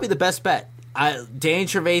 it's probably the best bet. Danny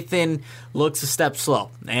Trevathan looks a step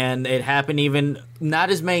slow, and it happened even not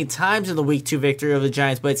as many times in the Week 2 victory over the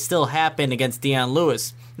Giants, but it still happened against Dion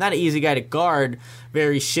Lewis. Not an easy guy to guard,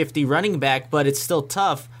 very shifty running back, but it's still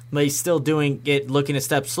tough. But he's still doing it, looking a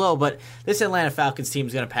step slow. But this Atlanta Falcons team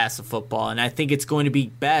is going to pass the football, and I think it's going to be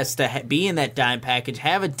best to be in that dime package,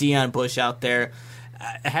 have a Deion Bush out there,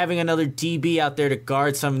 having another DB out there to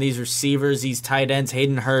guard some of these receivers, these tight ends,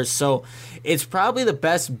 Hayden Hurst. So it's probably the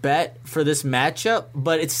best bet for this matchup,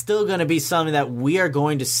 but it's still going to be something that we are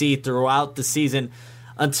going to see throughout the season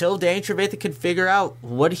until Danny Trevathan can figure out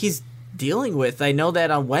what he's dealing with. I know that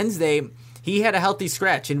on Wednesday he had a healthy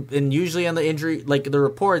scratch, and usually on the injury, like the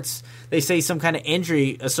reports, they say some kind of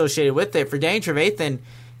injury associated with it. For Danny Trevathan,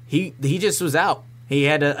 he just was out. He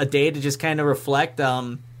had a day to just kind of reflect.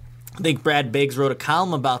 I think Brad Biggs wrote a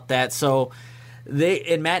column about that. So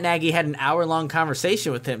Matt Nagy had an hour-long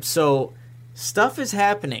conversation with him. So stuff is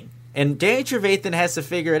happening, and Danny Trevathan has to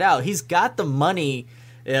figure it out. He's got the money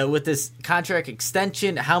with this contract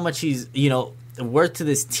extension, how much he's worth to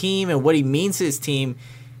this team and what he means to his team.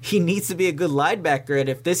 He needs to be a good linebacker, and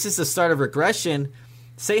if this is the start of regression,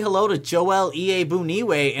 say hello to Joel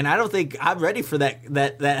Iyiegbuniwe, and I don't think I'm ready for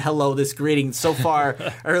that hello, this greeting so far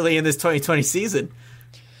early in this 2020 season.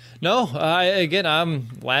 No,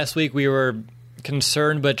 last week we were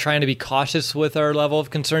concerned, but trying to be cautious with our level of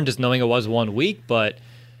concern, just knowing it was 1 week. But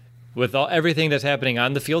with everything that's happening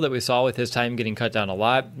on the field that we saw with his time getting cut down a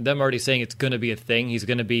lot, them already saying it's going to be a thing. He's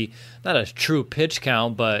going to be not a true pitch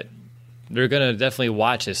count, but they're going to definitely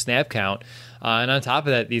watch his snap count. And on top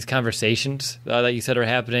of that, these conversations that you said are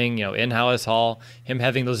happening, in Hallis Hall, him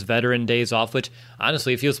having those veteran days off, which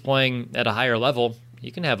honestly, if he was playing at a higher level,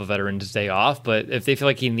 you can have a veteran's day off, but if they feel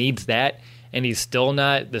like he needs that and he's still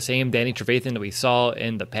not the same Danny Trevathan that we saw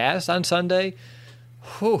in the past on Sunday,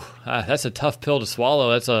 that's a tough pill to swallow.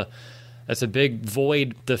 That's a big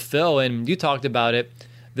void to fill, and you talked about it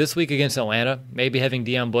this week against Atlanta, maybe having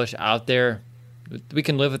Deion Bush out there. We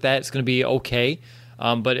can live with that. It's going to be okay.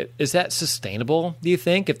 But is that sustainable, do you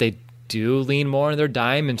think, if they do lean more on their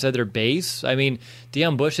dime instead of their base? I mean,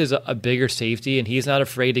 Deion Bush is a bigger safety, and he's not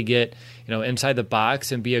afraid to get inside the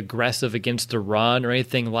box and be aggressive against the run or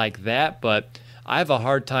anything like that. But I have a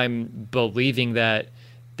hard time believing that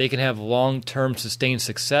they can have long-term sustained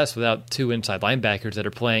success without two inside linebackers that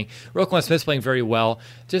are playing. Roquan Smith's playing very well.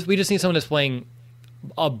 We just need someone that's playing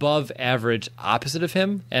above average opposite of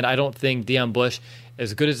him, and I don't think Deion Bush,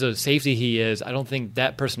 as good as a safety he is, I don't think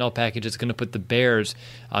that personnel package is going to put the Bears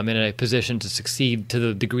in a position to succeed to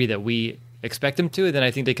the degree that we expect them to, and then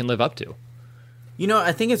I think they can live up to.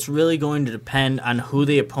 I think it's really going to depend on who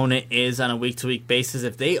the opponent is on a week-to-week basis.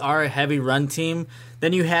 If they are a heavy run team,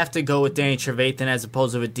 then you have to go with Danny Trevathan as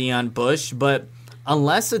opposed to with Deion Bush. But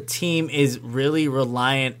unless a team is really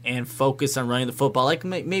reliant and focused on running the football, like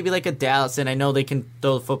maybe like a Dallas, and I know they can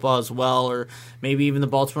throw the football as well, or maybe even the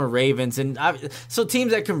Baltimore Ravens. And so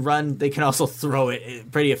teams that can run, they can also throw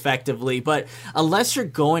it pretty effectively. But unless you're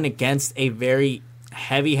going against a very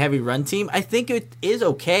heavy run team, I think it is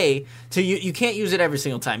okay to you can't use it every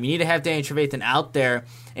single time. You need to have Danny Trevathan out there.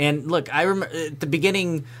 And look, I remember at the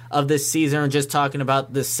beginning of this season, just talking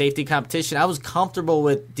about the safety competition, I was comfortable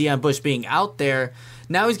with Deion Bush being out there.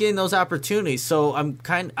 Now he's getting those opportunities, so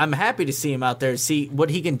I'm happy to see him out there, see what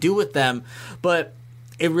he can do with them. But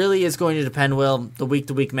it really is going to depend, Will, the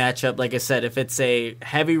week-to-week matchup. Like I said, if it's a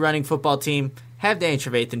heavy running football team, have Danny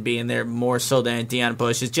Trevathan be in there more so than Deion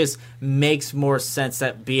Bush. It just makes more sense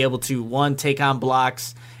that be able to, one, take on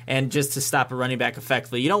blocks and just to stop a running back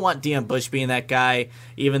effectively. You don't want Deion Bush being that guy,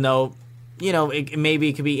 even though, maybe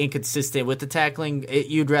it could be inconsistent with the tackling.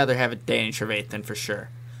 You'd rather have it Danny Trevathan for sure.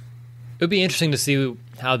 It would be interesting to see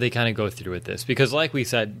how they kind of go through with this, because like we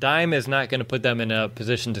said, Dime is not going to put them in a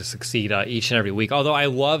position to succeed each and every week. Although I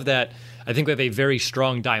love that. I think we have a very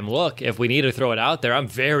strong Dime look. If we need to throw it out there, I'm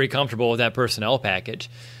very comfortable with that personnel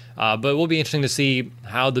package. But it will be interesting to see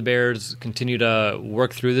how the Bears continue to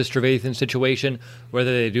work through this Trevathan situation,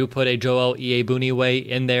 whether they do put a Joel Iyiegbuniwe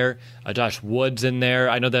in there, Josh Woods in there.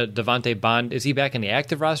 I know that Devontae Bond, is he back in the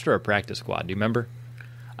active roster or practice squad? Do you remember?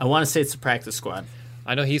 I want to say it's the practice squad.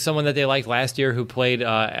 I know he's someone that they liked last year who played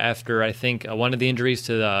after, I think, one of the injuries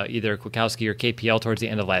to either Kwiatkowski or KPL towards the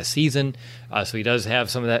end of last season. So he does have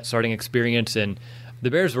some of that starting experience. And the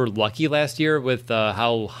Bears were lucky last year with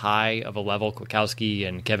how high of a level Kwiatkowski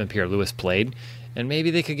and Kevin Pierre-Louis played. And maybe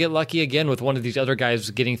they could get lucky again with one of these other guys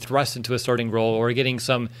getting thrust into a starting role or getting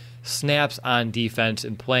some snaps on defense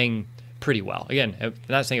and playing pretty well. Again, I'm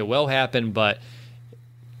not saying it will happen, but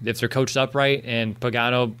if they're coached up right and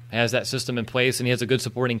Pagano has that system in place and he has a good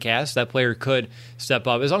supporting cast, that player could step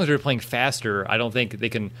up. As long as they're playing faster, I don't think they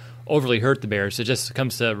can overly hurt the Bears. It just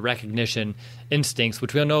comes to recognition instincts,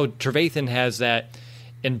 which we all know Trevathan has that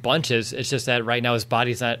in bunches. It's just that right now his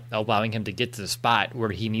body's not allowing him to get to the spot where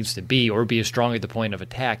he needs to be or be as strong at the point of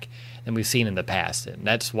attack than we've seen in the past. And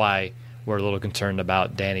that's why we're a little concerned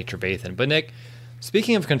about Danny Trevathan. But Nick,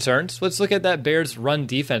 speaking of concerns, let's look at that Bears run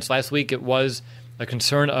defense. Last week it was a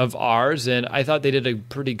concern of ours, and I thought they did a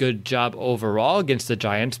pretty good job overall against the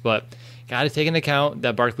Giants, but got to take into account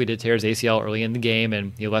that Barkley did tear his ACL early in the game,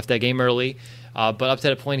 and he left that game early. But up to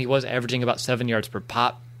that point, he was averaging about 7 yards per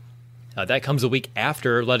pop. That comes a week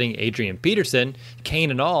after letting Adrian Peterson,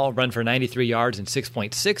 Kane and all, run for 93 yards and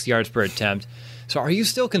 6.6 yards per attempt. So are you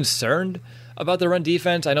still concerned about the run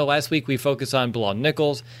defense? I know last week we focused on Bilal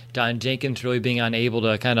Nichols, John Jenkins really being unable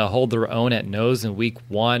to kind of hold their own at nose in week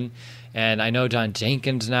one. And I know John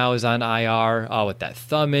Jenkins now is on IR with that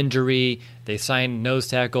thumb injury. They signed nose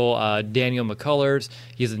tackle Daniel McCullers.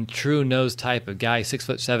 He's a true nose type of guy,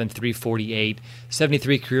 6'7", 348,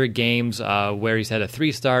 73 career games where he's had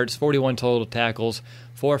 3 starts, 41 total tackles,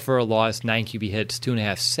 4 for a loss, 9 QB hits,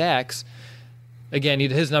 2.5 sacks. Again,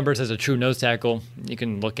 his numbers as a true nose tackle, you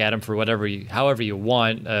can look at him for however you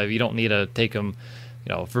want. You don't need to take him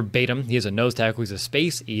verbatim. He is a nose tackle. He's a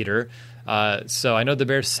space eater. So I know the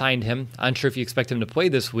Bears signed him. I'm sure if you expect him to play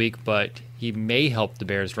this week, but he may help the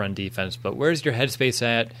Bears run defense. But where's your headspace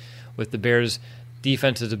at with the Bears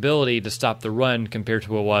defense's ability to stop the run compared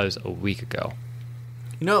to what it was a week ago?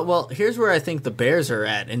 Well, here's where I think the Bears are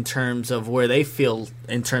at in terms of where they feel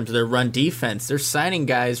in terms of their run defense. They're signing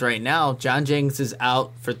guys right now. John Jenkins is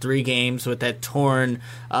out for 3 games with that torn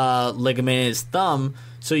ligament in his thumb.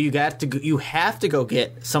 So you have to go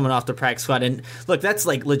get someone off the practice squad. And look, that's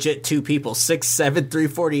like legit 2 people, 6'7",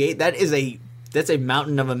 348. That's a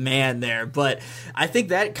mountain of a man there. But I think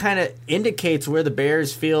that kind of indicates where the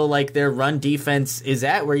Bears feel like their run defense is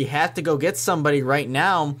at, where you have to go get somebody right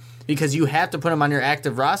now because you have to put him on your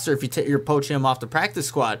active roster if you're poaching him off the practice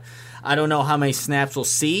squad. I don't know how many snaps we'll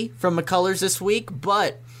see from McCullers this week,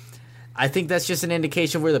 but I think that's just an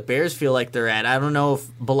indication of where the Bears feel like they're at. I don't know if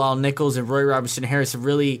Bilal Nichols and Roy Robertson Harris have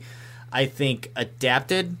really, I think,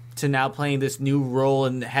 adapted to now playing this new role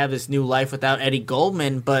and have this new life without Eddie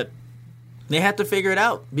Goldman, but they have to figure it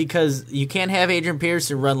out because you can't have Adrian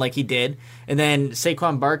Peterson run like he did, and then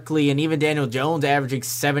Saquon Barkley and even Daniel Jones averaging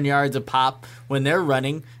 7 yards a pop when they're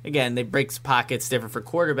running. Again, they break pockets different for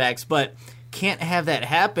quarterbacks, but can't have that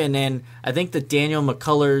happen, and I think that Daniel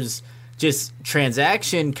McCullers just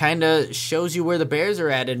transaction kind of shows you where the Bears are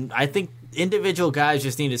at, and I think individual guys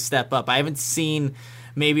just need to step up. I haven't seen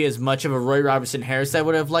maybe as much of a Roy Robertson Harris I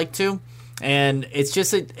would have liked to, and it's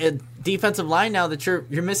just a defensive line now that you're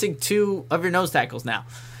missing 2 of your nose tackles now.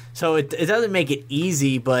 So it doesn't make it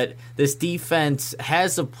easy, but this defense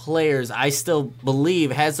has the players, I still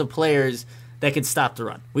believe, has the players that can stop the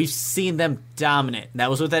run. We've seen them dominant. That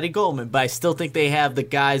was with Eddie Goldman, but I still think they have the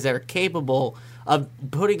guys that are capable of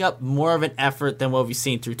putting up more of an effort than what we've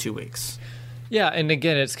seen through 2 weeks. Yeah, and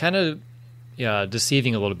again, it's kind of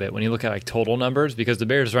deceiving a little bit when you look at like total numbers, because the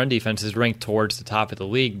Bears' run defense is ranked towards the top of the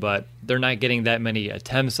league, but they're not getting that many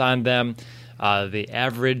attempts on them. The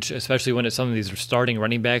average, especially when it's some of these starting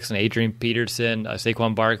running backs, and Adrian Peterson,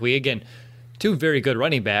 Saquon Barkley, again, two very good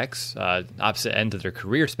running backs, opposite end of their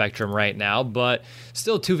career spectrum right now, but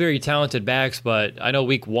still two very talented backs. But I know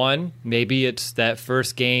week one, maybe it's that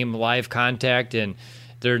first game live contact, and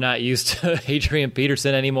they're not used to Adrian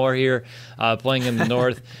Peterson anymore here, playing in the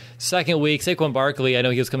North. Second week, Saquon Barkley, I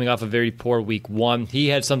know he was coming off a very poor week one. He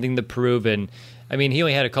had something to prove, and I mean, he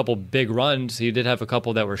only had a couple big runs. He did have a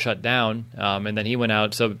couple that were shut down, and then he went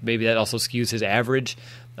out, so maybe that also skews his average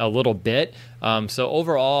a little bit. So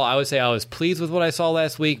overall, I would say I was pleased with what I saw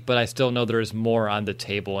last week, but I still know there is more on the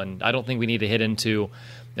table, and I don't think we need to hit into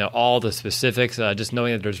all the specifics. Just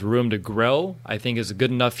knowing that there's room to grow, I think, is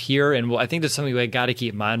good enough here, and I think that's something we got to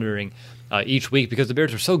keep monitoring each week, because the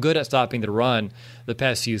Bears are so good at stopping the run the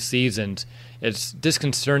past few seasons. It's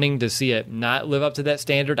disconcerting to see it not live up to that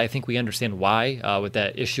standard. I think we understand why with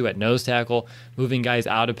that issue at nose tackle, moving guys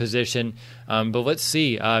out of position. But let's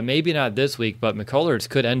see. Maybe not this week, but McCullers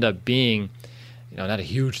could end up being not a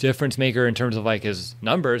huge difference maker in terms of like his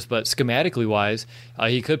numbers, but schematically wise,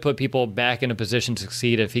 he could put people back in a position to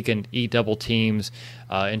succeed if he can eat double teams,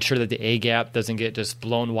 ensure that the A gap doesn't get just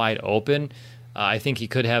blown wide open. I think he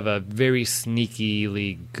could have a very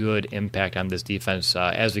sneakily good impact on this defense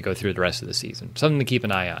as we go through the rest of the season. Something to keep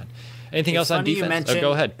an eye on. Anything else on defense?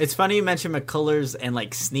 Go ahead. It's funny you mention McCullers and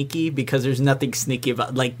like sneaky, because there's nothing sneaky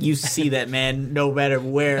about, like, you see that man no matter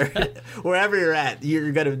wherever you're at,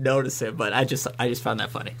 you're gonna notice it. But I just found that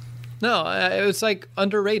funny. No, it was like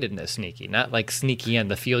underratedness sneaky, not like sneaky on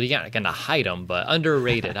the field. You're not gonna hide him, but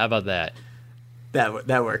underrated. How about that?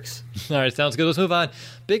 That works. All right, sounds good. Let's move on.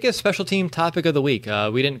 Biggest special team topic of the week.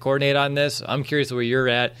 We didn't coordinate on this. I'm curious where you're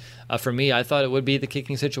at. For me, I thought it would be the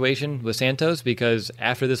kicking situation with Santos, because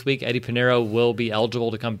after this week, Eddie Pinheiro will be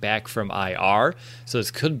eligible to come back from IR. So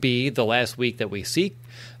this could be the last week that we see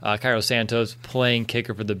Cairo Santos playing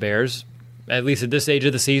kicker for the Bears, at least at this stage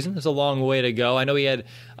of the season. It's a long way to go. I know he had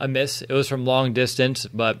a miss. It was from long distance,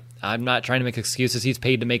 but I'm not trying to make excuses. He's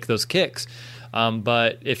paid to make those kicks.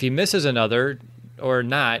 But if he misses another or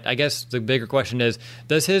not, I guess the bigger question is,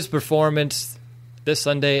 does his performance this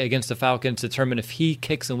Sunday against the Falcons determine if he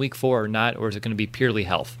kicks in week 4 or not, or is it going to be purely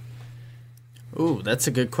health? Ooh, that's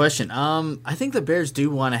a good question. I think the Bears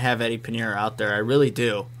do want to have Eddie Pinheiro out there. I really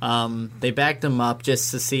do. They backed him up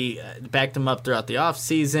backed him up throughout the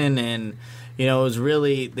offseason, and it was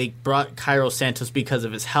really, they brought Cairo Santos because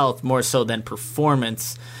of his health more so than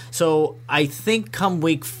performance. So I think come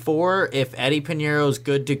week 4, if Eddie Pinheiro is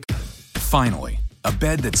good to... Finally, a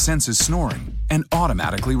bed that senses snoring and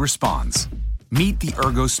automatically responds. Meet the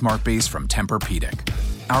Ergo Smart Base from Tempur-Pedic,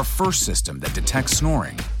 our first system that detects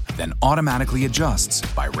snoring, then automatically adjusts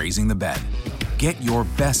by raising the bed. Get your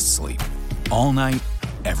best sleep all night,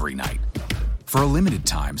 every night. For a limited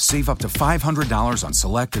time, save up to $500 on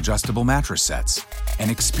select adjustable mattress sets and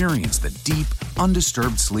experience the deep,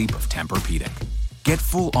 undisturbed sleep of Tempur-Pedic. Get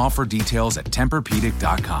full offer details at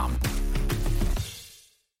TempurPedic.com.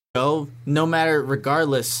 No matter,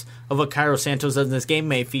 regardless of what Cairo Santos does in this game,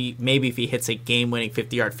 maybe if he hits a game-winning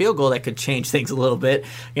 50-yard field goal, that could change things a little bit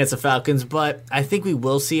against the Falcons. But I think we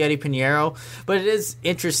will see Eddie Pinheiro. But it is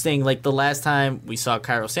interesting, like the last time we saw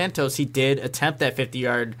Cairo Santos, he did attempt that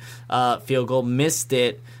 50-yard field goal, missed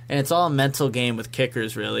it, and it's all a mental game with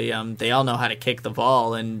kickers, really. They all know how to kick the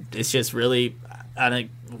ball, and it's just really on a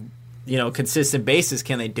consistent basis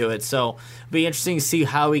can they do it. So it'll be interesting to see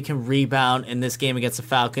how he can rebound in this game against the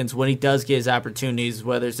Falcons when he does get his opportunities,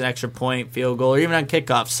 whether it's an extra point, field goal, or even on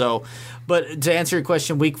kickoff. So, but to answer your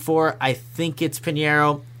question, week 4, I think it's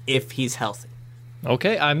Pinheiro if he's healthy.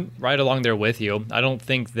 Okay, I'm right along there with you. I don't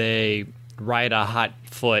think they ride a hot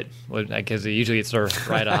foot, because usually it's sort of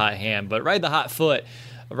ride a hot hand, but ride the hot foot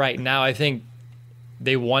right now. I think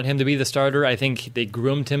they want him to be the starter. I think they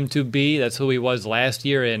groomed him to be. That's who he was last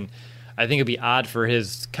year, and I think it'd be odd for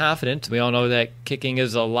his confidence. We all know that kicking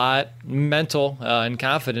is a lot mental and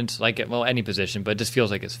confidence, like any position, but it just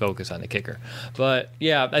feels like it's focused on the kicker. But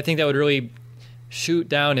yeah, I think that would really shoot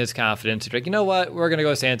down his confidence. Like, you know what, we're going to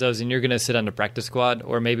go Santos, and you're going to sit on the practice squad,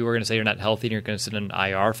 or maybe we're going to say you're not healthy and you're going to sit in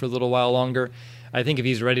IR for a little while longer. I think if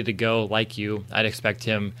he's ready to go like you, I'd expect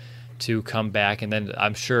him to come back, and then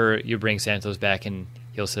I'm sure you bring Santos back and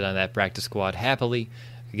he'll sit on that practice squad happily,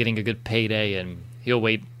 getting a good payday, and he'll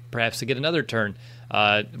wait perhaps to get another turn.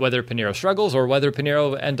 Whether Pinheiro struggles or whether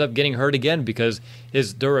Pinheiro ends up getting hurt again, because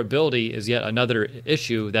his durability is yet another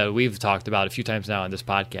issue that we've talked about a few times now on this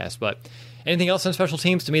podcast. But anything else on special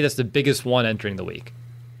teams? To me, that's the biggest one entering the week.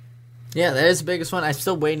 Yeah, that is the biggest one. I'm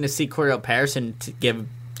still waiting to see Cordell Patterson to get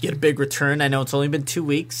a big return. I know it's only been 2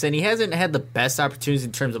 weeks, and he hasn't had the best opportunities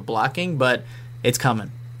in terms of blocking, but it's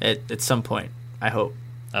coming at some point, I hope.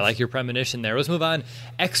 I like your premonition there. Let's move on.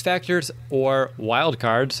 X Factors or wild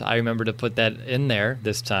cards. I remember to put that in there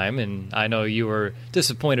this time, and I know you were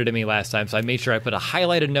disappointed in me last time, so I made sure I put a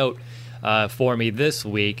highlighted note for me this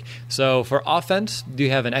week. So for offense, do you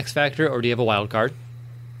have an X Factor or do you have a wild card?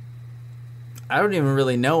 I don't even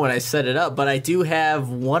really know when I set it up, but I do have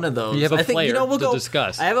one of those. You have a player to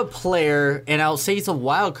discuss. I have a player, and I'll say it's a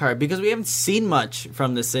wild card because we haven't seen much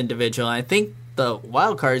from this individual. And I think the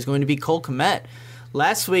wild card is going to be Cole Kmet.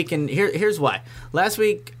 Last week, and here's why. Last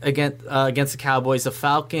week against the Cowboys, the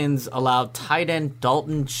Falcons allowed tight end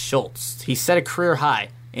Dalton Schultz. He set a career high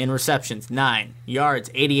in receptions, 9 yards,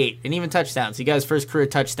 88, and even touchdowns. He got his first career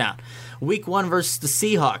touchdown. Week 1 versus the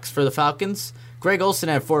Seahawks for the Falcons, Greg Olsen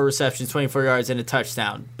had 4 receptions, 24 yards, and a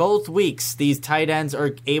touchdown. Both weeks, these tight ends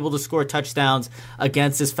are able to score touchdowns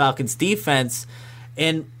against this Falcons defense.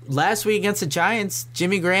 And last week against the Giants,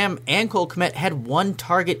 Jimmy Graham and Cole Kmet had 1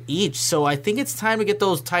 target each. So I think it's time to get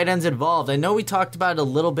those tight ends involved. I know we talked about it a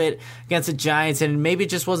little bit against the Giants, and maybe it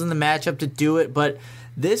just wasn't the matchup to do it, but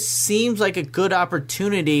this seems like a good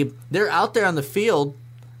opportunity. They're out there on the field.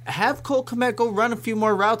 Have Cole Kmet go run a few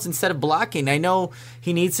more routes instead of blocking. I know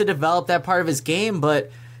he needs to develop that part of his game,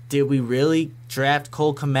 but did we really draft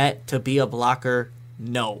Cole Kmet to be a blocker?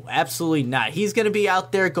 No, absolutely not. He's going to be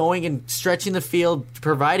out there going and stretching the field,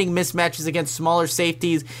 providing mismatches against smaller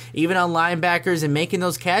safeties, even on linebackers, and making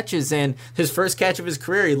those catches. And his first catch of his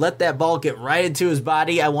career, he let that ball get right into his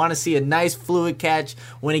body. I want to see a nice fluid catch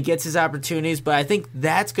when he gets his opportunities, but I think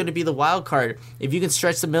that's going to be the wild card. If you can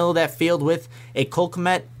stretch the middle of that field with a Cole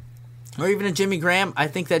Kmet or even a Jimmy Graham, I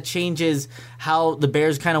think that changes how the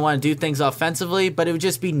Bears kind of want to do things offensively, but it would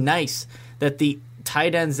just be nice that the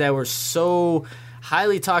tight ends that were so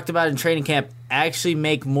highly talked about in training camp actually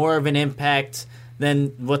make more of an impact than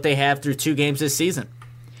what they have through 2 games this season.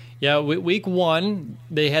 Yeah, week 1,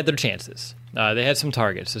 they had their chances. They had some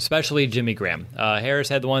targets, especially Jimmy Graham. Harris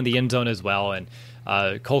had the one in the end zone as well, and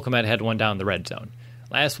Cole Kmet had one down the red zone.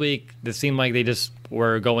 Last week, it seemed like they just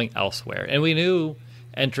were going elsewhere. And we knew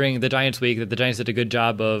entering the Giants week that the Giants did a good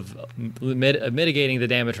job of mitigating the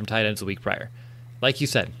damage from tight ends the week prior. Like you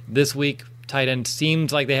said, this week, tight end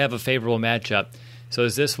seems like they have a favorable matchup. So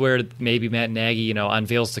is this where maybe Matt Nagy,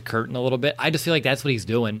 unveils the curtain a little bit? I just feel like that's what he's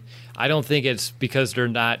doing. I don't think it's because they're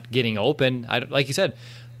not getting open. Like you said,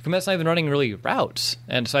 Kmet's not even running really routes.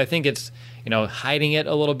 And so I think it's, hiding it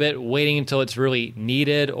a little bit, waiting until it's really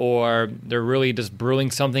needed, or they're really just brewing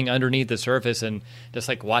something underneath the surface and just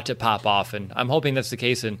watch it pop off. And I'm hoping that's the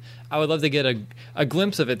case. And I would love to get a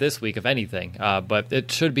glimpse of it this week, if anything. But it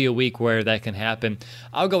should be a week where that can happen.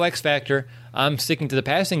 I'll go X Factor. I'm sticking to the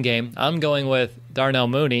passing game. I'm going with Darnell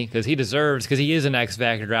Mooney because he is an X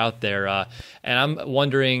Factor out there. And I'm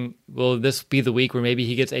wondering, will this be the week where maybe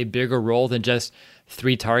he gets a bigger role than just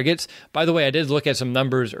 3 targets? By the way, I did look at some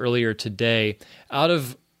numbers earlier today. Out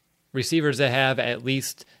of receivers that have at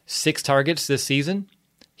least 6 targets this season,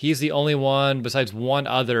 he's the only one besides one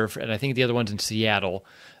other, and I think the other one's in Seattle,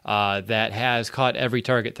 that has caught every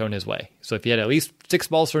target thrown his way. So if you had at least 6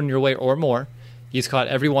 balls thrown your way or more, he's caught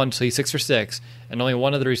every one, so he's 6 for 6. And only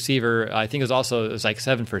one other receiver, I think it was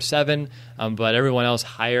 7 for 7, but everyone else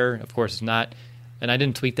higher, of course, is not. And I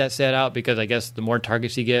didn't tweet that stat out because I guess the more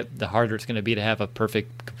targets you get, the harder it's going to be to have a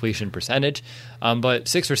perfect completion percentage. But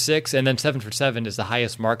 6 for 6 and then 7 for 7 is the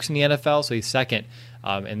highest marks in the NFL, so he's second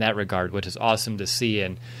in that regard, which is awesome to see.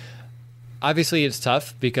 And obviously it's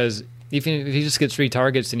tough because even if he just gets 3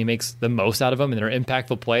 targets and he makes the most out of them and they're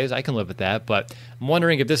impactful plays, I can live with that. But I'm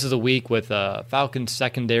wondering if this is a week with a Falcons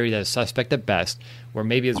secondary that is suspect at best, where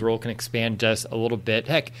maybe his role can expand just a little bit.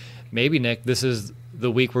 Heck, maybe, Nick, this is the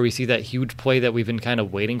week where we see that huge play that we've been kind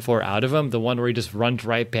of waiting for out of him, the one where he just runs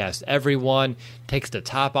right past everyone, takes the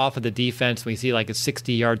top off of the defense. We see a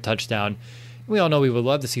 60-yard touchdown. We all know we would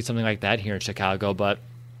love to see something like that here in Chicago, but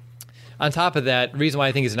on top of that, the reason why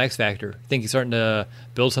I think he's an X factor, I think he's starting to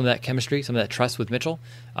build some of that chemistry, some of that trust with Mitchell,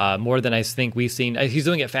 more than I think we've seen. He's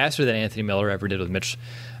doing it faster than Anthony Miller ever did with Mitch.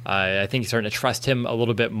 I think he's starting to trust him a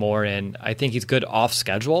little bit more, and I think he's good off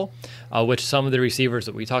schedule, which some of the receivers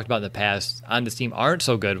that we talked about in the past on this team aren't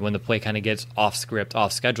so good when the play kind of gets off script,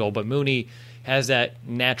 off schedule. But Mooney has that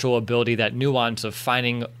natural ability, that nuance of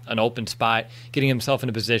finding an open spot, getting himself in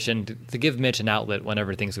a position to give Mitch an outlet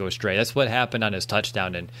whenever things go astray. That's what happened on his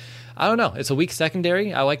touchdown. And I don't know. It's a weak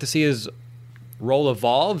secondary. I like to see his role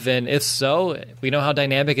evolve. And if so, we know how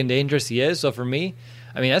dynamic and dangerous he is. So for me,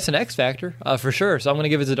 I mean, that's an X factor for sure. So I'm going to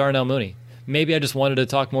give it to Darnell Mooney. Maybe I just wanted to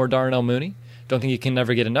talk more Darnell Mooney. Don't think you can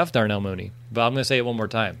never get enough Darnell Mooney. But I'm going to say it one more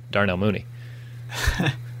time. Darnell Mooney.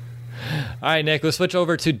 All right, Nick, let's switch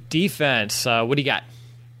over to defense. What do you got?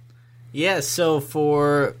 Yeah, so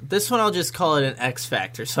for this one, I'll just call it an X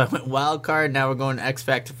factor. So I went wild card, now we're going X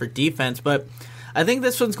factor for defense. But I think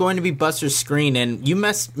this one's going to be Buster Skrine. And you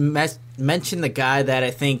mentioned the guy that I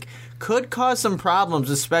think could cause some problems,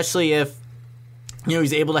 especially if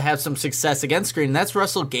he's able to have some success against Skrine. And that's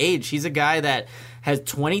Russell Gage. He's a guy that has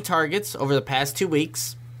 20 targets over the past 2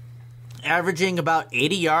 weeks, averaging about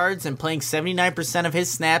 80 yards and playing 79% of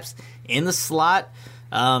his snaps in the slot.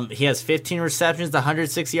 He has 15 receptions,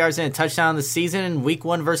 106 yards, and a touchdown this season. In Week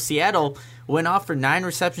 1 versus Seattle, went off for 9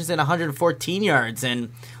 receptions and 114 yards.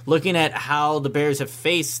 And looking at how the Bears have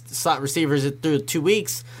faced slot receivers through 2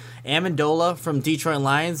 weeks, Amendola from Detroit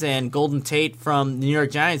Lions and Golden Tate from the New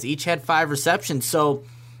York Giants each had 5 receptions. So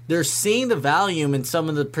they're seeing the volume in some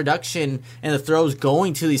of the production and the throws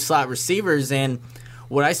going to these slot receivers. And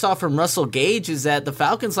what I saw from Russell Gage is that the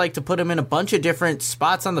Falcons like to put him in a bunch of different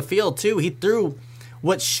spots on the field, too. He threw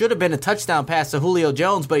what should have been a touchdown pass to Julio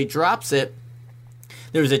Jones, but he drops it.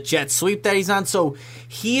 There was a jet sweep that he's on. So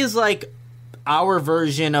he is like our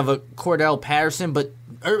version of a Cordell Patterson,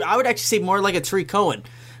 or I would actually say more like a Tariq Cohen,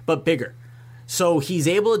 but bigger. So he's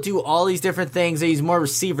able to do all these different things. He's more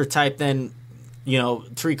receiver type than,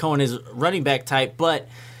 Tariq Cohen is running back type, but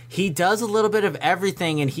he does a little bit of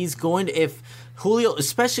everything, and he's going to,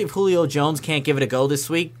 especially if Julio Jones can't give it a go this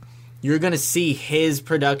week, you're going to see his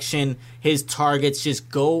production, his targets just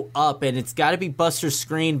go up, and it's got to be Buster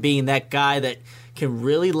Skrine being that guy that can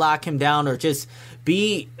really lock him down or just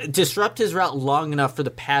disrupt his route long enough for the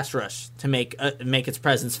pass rush to make its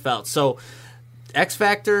presence felt. So X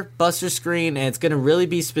Factor, Buster Skrine, and it's going to really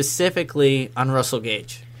be specifically on Russell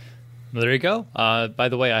Gage. Well, there you go. By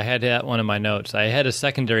the way, I had that one in my notes. I had a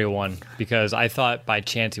secondary one because I thought by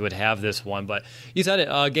chance he would have this one, but you said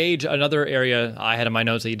it. Gage, another area I had in my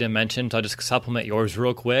notes that you didn't mention, so I'll just supplement yours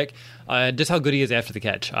real quick. Just how good he is after the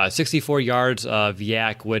catch. 64 yards of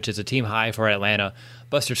yak, which is a team high for Atlanta.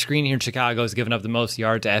 Buster Skrine here in Chicago has given up the most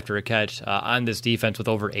yards after a catch on this defense with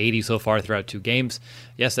over 80 so far throughout 2 games.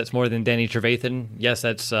 Yes, that's more than Danny Trevathan. Yes,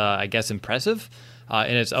 that's, I guess, impressive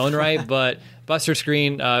in its own right, but Buster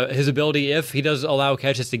Skrine, his ability, if he does allow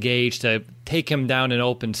catches to Gage, to take him down in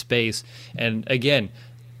open space. And again,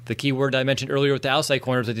 the key word I mentioned earlier with the outside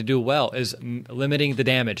corners that they do well is limiting the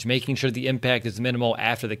damage, making sure the impact is minimal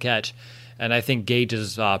after the catch. And I think Gage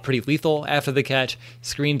is pretty lethal after the catch.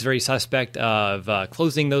 Skrine's very suspect of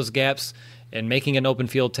closing those gaps and making an open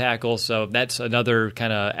field tackle. So that's another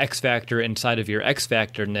kind of X factor inside of your X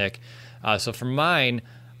factor, Nick. So for mine,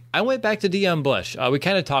 I went back to Deion Bush. We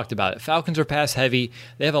kind of talked about it. Falcons are pass heavy.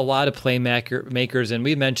 They have a lot of playmakers, and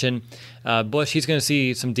we mentioned Bush. He's going to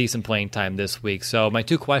see some decent playing time this week. So my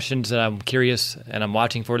 2 questions that I'm curious and I'm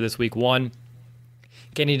watching for this week: 1,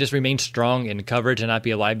 can he just remain strong in coverage and not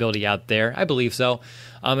be a liability out there? I believe so.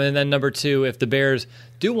 And then number 2, if the Bears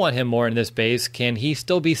do want him more in this base, can he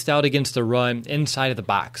still be stout against the run inside of the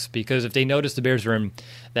box? Because if they notice the Bears are in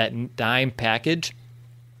that dime package,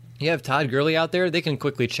 you have Todd Gurley out there, they can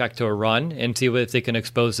quickly check to a run and see if they can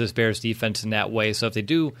expose this Bears defense in that way. So if they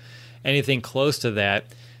do anything close to that,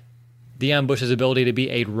 Deion Bush's ability to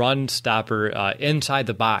be a run stopper inside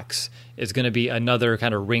the box is going to be another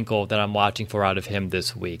kind of wrinkle that I'm watching for out of him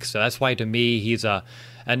this week. So that's why, to me, he's an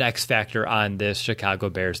X factor on this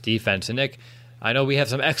Chicago Bears defense. And Nick, I know we have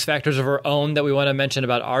some X factors of our own that we want to mention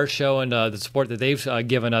about our show and the support that they've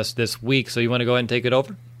given us this week. So you want to go ahead and take it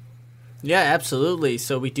over? Yeah, absolutely.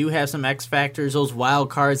 So we do have some X factors, those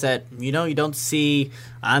wild cards that you don't see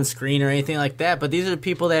on screen or anything like that. But these are the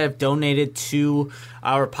people that have donated to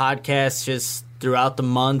our podcast just throughout the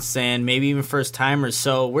months and maybe even first timers.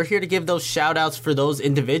 So we're here to give those shout outs for those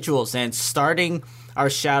individuals. And starting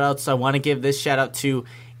our shout outs, I want to give this shout out to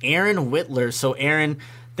Aaron Whitler. So Aaron,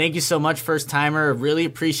 thank you so much, first timer. Really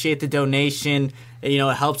appreciate the donation. It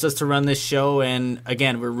helps us to run this show. And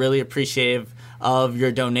again, we're really appreciative of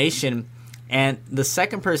your donation. And the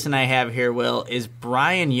second person I have here, Will, is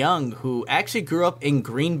Brian Young, who actually grew up in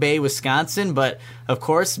Green Bay, Wisconsin, but of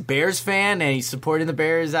course, Bears fan, and he's supporting the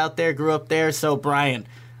Bears out there, grew up there. So, Brian,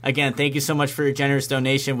 again, thank you so much for your generous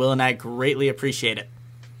donation. Will and I greatly appreciate it.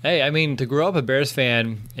 Hey, I mean, to grow up a Bears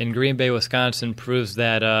fan in Green Bay, Wisconsin proves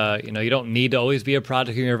that, you don't need to always be a product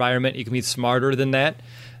of your environment. You can be smarter than that.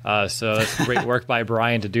 So that's great work by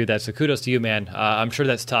Brian to do that. So kudos to you, man. I'm sure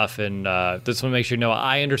that's tough, and just want to make sure you know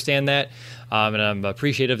I understand that, and I'm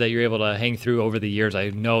appreciative that you're able to hang through over the years. I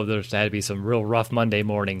know there's had to be some real rough Monday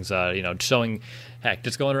mornings, showing, heck,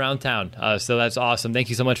 just going around town. So that's awesome. Thank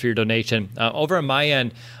you so much for your donation. Over on my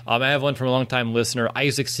end, I have one from a longtime listener,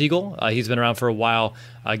 Isaac Siegel. He's been around for a while,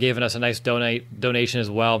 giving us a nice donation as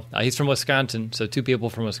well. He's from Wisconsin, so 2 people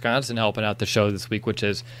from Wisconsin helping out the show this week, which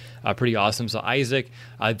is pretty awesome. So Isaac,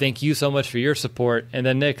 thank you so much for your support. And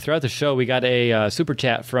then Nick, throughout the show, we got a super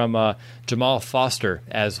chat from Jamal Foster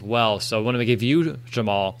as well. So I want to give you,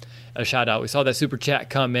 Jamal, a shout out. We saw that super chat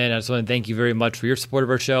come in. I just want to thank you very much for your support of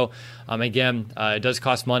our show. Again, it does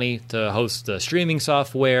cost money to host the streaming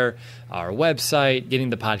software, our website,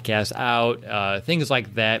 getting the podcast out, things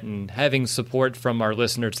like that, and having support from our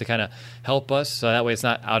listeners to kind of help us. So that way it's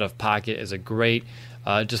not out of pocket is a great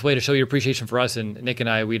just way to show your appreciation for us. And Nick and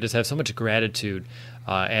I, we just have so much gratitude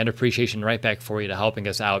and appreciation right back for you to helping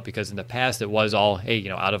us out, because in the past it was all, hey,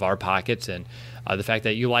 out of our pockets. And the fact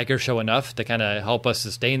that you like our show enough to kind of help us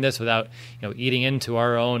sustain this without, eating into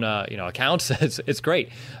our own, accounts, it's great.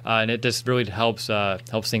 And it just really helps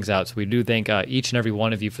things out. So we do thank each and every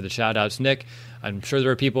one of you for the shout outs. Nick, I'm sure there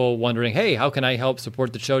are people wondering, hey, how can I help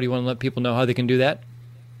support the show? Do you want to let people know how they can do that?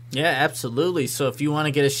 Yeah, absolutely. So if you want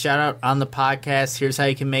to get a shout out on the podcast, here's how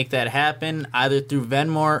you can make that happen, either through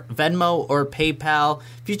Venmo or PayPal.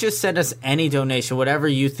 If you just send us any donation, whatever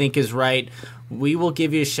you think is right, we will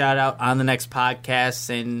give you a shout out on the next podcast.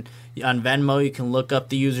 And on Venmo, you can look up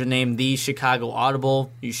the username The Chicago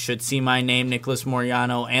Audible. You should see my name, Nicholas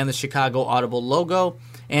Moriano, and the Chicago Audible logo.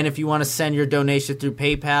 And if you want to send your donation through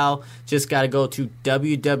PayPal, just got to go to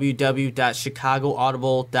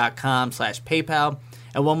www.chicagoaudible.com/PayPal.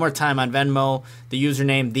 And one more time on Venmo, the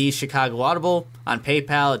username The Chicago Audible. On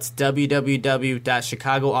PayPal, it's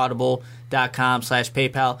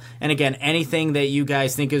www.chicagoaudible.com/PayPal. And again, anything that you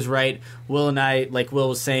guys think is right, Will and I, like Will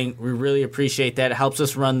was saying, we really appreciate that. It helps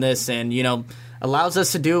us run this and, allows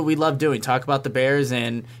us to do what we love doing, talk about the Bears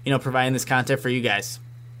and, providing this content for you guys.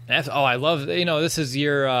 Oh, I love, this is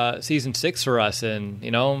year season 6 for us. And,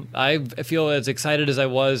 I feel as excited as I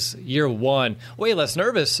was year 1, way less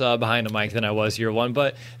nervous behind the mic than I was year 1.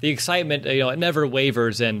 But the excitement, it never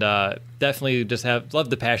wavers. And definitely just love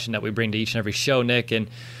the passion that we bring to each and every show, Nick. And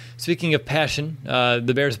speaking of passion,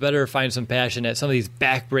 the Bears better find some passion at some of these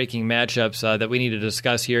back-breaking matchups that we need to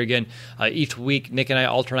discuss here. Again, each week, Nick and I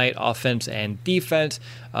alternate offense and defense,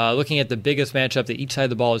 looking at the biggest matchup that each side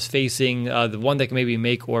of the ball is facing, the one that can maybe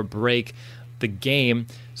make or break the game.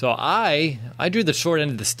 So I drew the short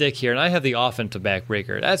end of the stick here, and I have the offensive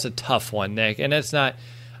backbreaker. That's a tough one, Nick, and it's not.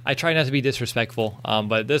 I try not to be disrespectful,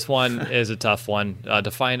 but this one is a tough one to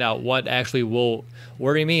find out what actually will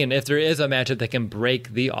worry me and if there is a matchup that can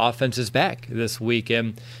break the offense's back this week.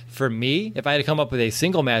 And for me, if I had to come up with a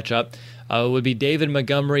single matchup, it would be David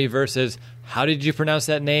Montgomery versus, how did you pronounce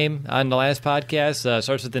that name on the last podcast?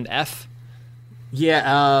 Starts with an F?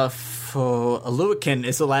 Yeah, Aluakin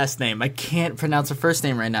is the last name. I can't pronounce the first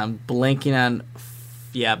name right now. I'm blanking on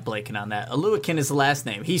that. Aluakin is the last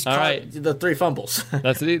name. He's the 3 fumbles.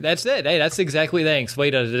 That's it. Hey, that's exactly. Thanks.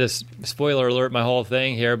 Way to just spoiler alert my whole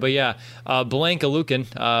thing here. But yeah, blank Aluakin.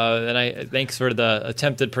 And thanks for the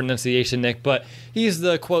attempted pronunciation, Nick. But he's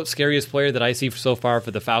the quote scariest player that I see so far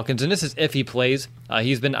for the Falcons. And this is if he plays.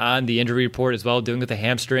 He's been on the injury report as well, doing with the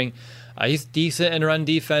hamstring. He's decent in run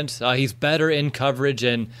defense. He's better in coverage.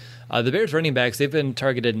 And the Bears running backs, they've been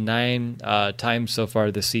targeted 9 times so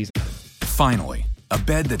far this season. Finally, a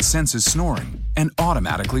bed that senses snoring and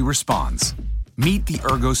automatically responds. Meet the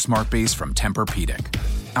Ergo Smart Base from Tempur-Pedic,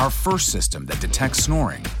 our first system that detects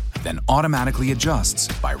snoring, then automatically adjusts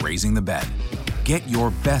by raising the bed. Get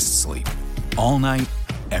your best sleep all night,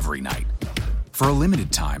 every night. For a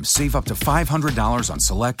limited time, save up to $500 on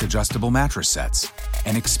select adjustable mattress sets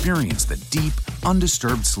and experience the deep,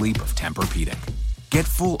 undisturbed sleep of Tempur-Pedic. Get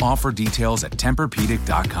full offer details at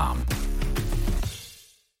TempurPedic.com.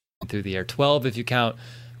 Through the air, 12 if you count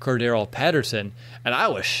Cordero Patterson. And I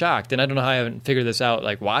was shocked, and I don't know how I haven't figured this out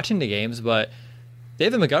like watching the games, but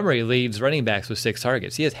David Montgomery leads running backs with 6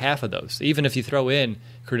 targets. He has half of those. Even if you throw in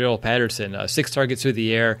Cordero Patterson, 6 targets through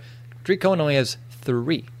the air. Tariq Cohen only has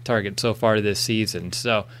 3 targets so far this season.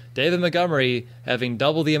 So David Montgomery having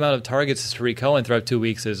double the amount of targets as Tariq Cohen throughout 2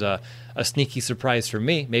 weeks is a sneaky surprise for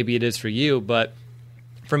me. Maybe it is for you, but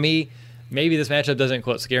for me, maybe this matchup doesn't,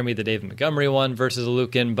 quote, scare me, the David Montgomery one versus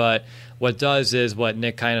Alukin, but what does is what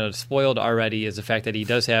Nick kind of spoiled already is the fact that he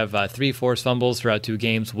does have 3 forced fumbles throughout 2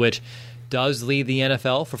 games, which does lead the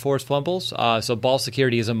NFL for forced fumbles. So ball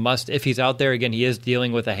security is a must if he's out there. Again, he is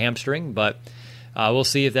dealing with a hamstring, but we'll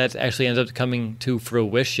see if that actually ends up coming to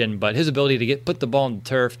fruition. But his ability to put the ball on the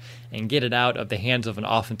turf and get it out of the hands of an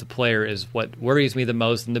offensive player is what worries me the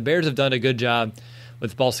most. And the Bears have done a good job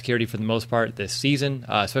with ball security for the most part this season,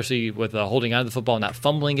 especially with holding on to the football and not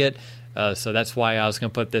fumbling it. So that's why I was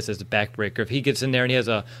going to put this as a backbreaker. If he gets in there and he has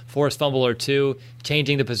a forced fumble or 2,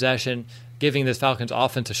 changing the possession, giving this Falcons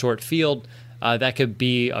offense a short field, that could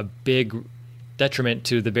be a big detriment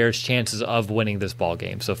to the Bears' chances of winning this ball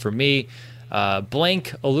game. So for me,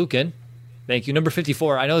 blank Alukin. Thank you. Number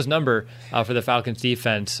 54. I know his number for the Falcons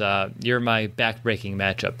defense. You're my back-breaking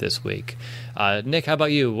matchup this week. Nick, how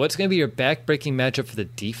about you? What's going to be your back-breaking matchup for the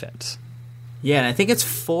defense? Yeah, and I think it's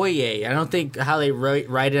Foye. I don't think how they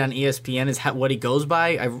write it on ESPN is what he goes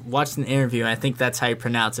by. I watched an interview, and I think that's how you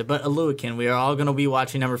pronounce it. But Alukin, we are all going to be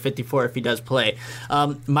watching number 54 if he does play.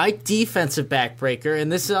 My defensive backbreaker,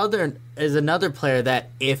 and this is another player that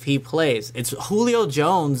if he plays, it's Julio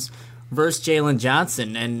Jones versus Jalen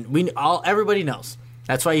Johnson, and everybody knows.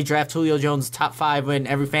 That's why you draft Julio Jones top 5 in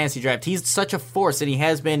every fantasy draft. He's such a force, and he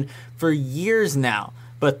has been for years now.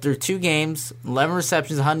 But through 2 games, 11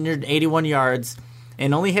 receptions, 181 yards,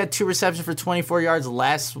 and only had 2 receptions for 24 yards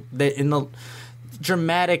in the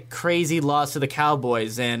dramatic, crazy loss to the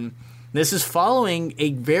Cowboys. And this is following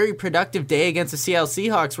a very productive day against the Seattle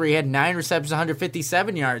Seahawks where he had 9 receptions,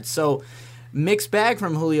 157 yards. So mixed bag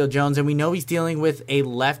from Julio Jones, and we know he's dealing with a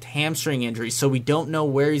left hamstring injury, so we don't know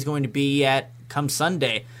where he's going to be at come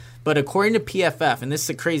Sunday. But according to PFF, and this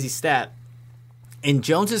is a crazy stat, in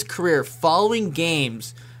Jones's career, following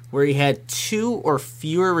games where he had 2 or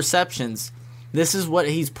fewer receptions, this is what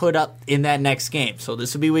he's put up in that next game. So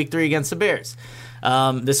this will be week 3 against the Bears.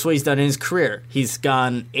 This is what he's done in his career. He's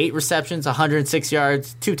gone 8 receptions, 106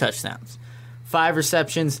 yards, 2 touchdowns. 5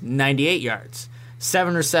 receptions, 98 yards.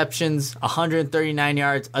 7 receptions, 139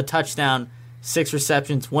 yards, a touchdown. 6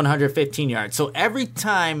 receptions, 115 yards. So every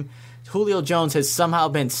time Julio Jones has somehow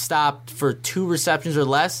been stopped for 2 receptions or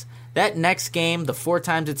less, that next game, the 4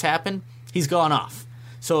 times it's happened, he's gone off.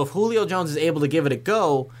 So if Julio Jones is able to give it a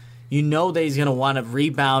go, you know that he's going to want to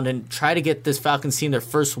rebound and try to get this Falcons team their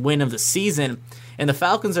first win of the season. And the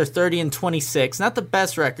Falcons are 30-26, not the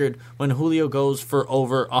best record when Julio goes for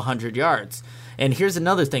over 100 yards. And here's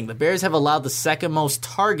another thing. The Bears have allowed the second most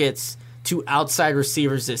targets to outside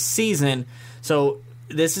receivers this season. So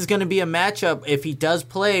this is going to be a matchup, if he does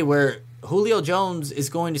play, where Julio Jones is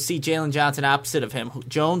going to see Jalen Johnson opposite of him.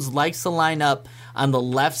 Jones likes to line up on the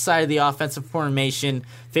left side of the offensive formation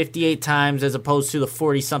 58 times as opposed to the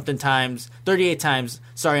 38 times,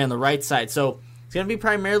 on the right side. So it's going to be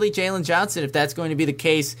primarily Jalen Johnson if that's going to be the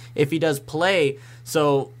case if he does play.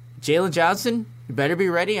 So Jalen Johnson, you better be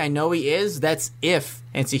ready. I know he is. That's if,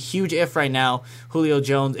 and it's a huge if right now, Julio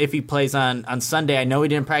Jones, if he plays on Sunday. I know he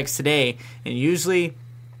didn't practice today, and usually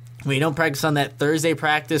when you don't practice on that Thursday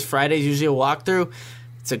practice, Friday's usually a walkthrough.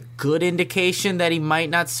 It's a good indication that he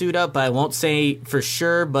might not suit up, but I won't say for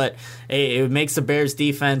sure. But it makes the Bears'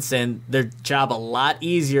 defense and their job a lot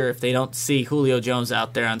easier if they don't see Julio Jones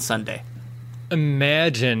out there on Sunday.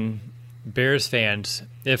 Imagine, Bears fans,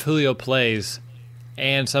 if Julio plays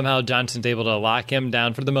and somehow Johnson's able to lock him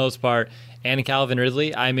down for the most part, and Calvin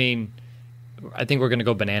Ridley. I mean, I think we're going to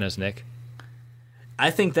go bananas, Nick. I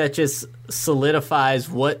think that just solidifies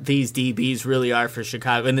what these DBs really are for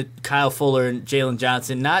Chicago. And Kyle Fuller and Jalen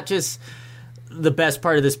Johnson, not just the best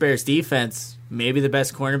part of this Bears defense, maybe the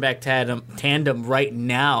best cornerback tandem right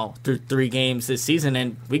now through 3 games this season.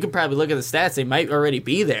 And we could probably look at the stats. They might already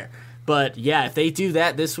be there. But, yeah, if they do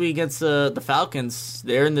that this week against the Falcons,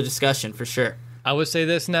 they're in the discussion for sure. I would say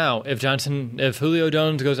this now. If Julio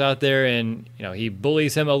Jones goes out there and he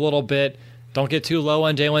bullies him a little bit, don't get too low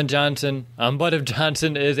on Jalen Johnson. But if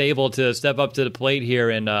Johnson is able to step up to the plate here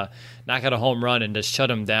and knock out a home run and just shut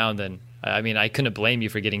him down, then, I couldn't blame you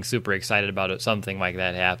for getting super excited about something like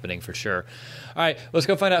that happening for sure. All right, let's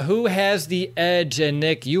go find out who has the edge. And,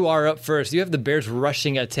 Nick, you are up first. You have the Bears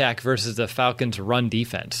rushing attack versus the Falcons run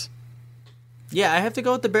defense. Yeah, I have to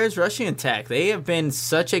go with the Bears rushing attack. They have been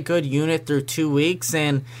such a good unit through 2 weeks,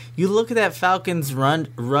 and you look at that Falcons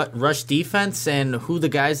rush defense and who the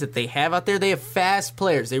guys that they have out there. They have fast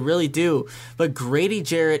players, they really do. But Grady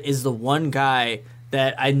Jarrett is the one guy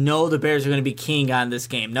that I know the Bears are going to be keying on this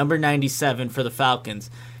game. Number 97 for the Falcons.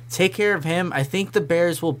 take care of him, I think the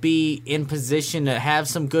Bears will be in position to have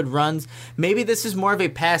some good runs. Maybe this is more of a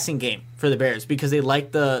passing game for the Bears because they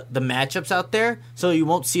like the matchups out there, so you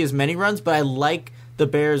won't see as many runs, but I like the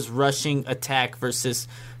Bears rushing attack versus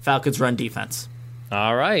Falcons run defense.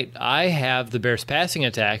 All right. I have the Bears passing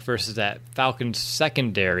attack versus that Falcons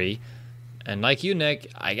secondary. And like you, Nick,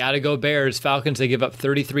 I got to go Bears. Falcons, they give up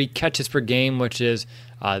 33 catches per game, which is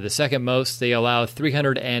the second most. They allow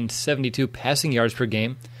 372 passing yards per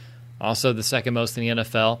game, also the second most in the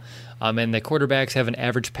NFL. And the quarterbacks have an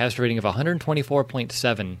average pass rating of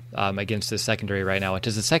 124.7 against the secondary right now, which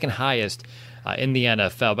is the second highest in the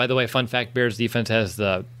NFL. By the way, fun fact, Bears defense has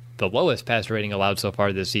the lowest pass rating allowed so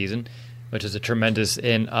far this season, which is a tremendous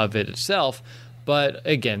in of it itself. But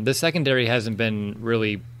again, the secondary hasn't been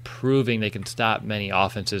really proving they can stop many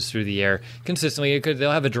offenses through the air consistently.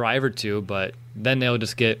 They'll have a drive or two, but then they'll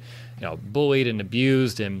just get bullied and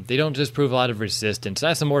abused, and they don't just prove a lot of resistance. I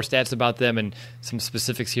have some more stats about them and some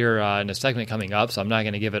specifics here in a segment coming up, so I'm not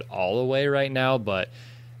going to give it all away right now, but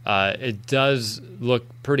it does look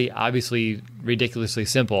pretty obviously ridiculously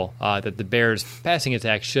simple that the Bears' passing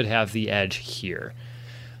attack should have the edge here.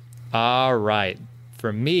 All right.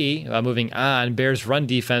 For me, moving on, Bears run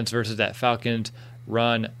defense versus that Falcons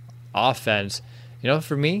run offense.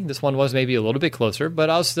 For me, this one was maybe a little bit closer, but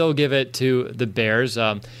I'll still give it to the Bears.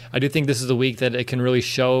 I do think this is the week that it can really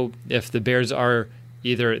show if the Bears are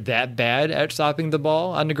either that bad at stopping the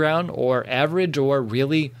ball on the ground or average or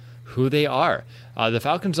really who they are. The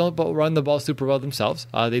Falcons don't run the ball super well themselves.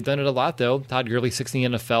 They've done it a lot, though. Todd Gurley, 6th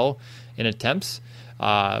in the NFL in attempts.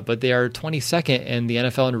 But they are 22nd in the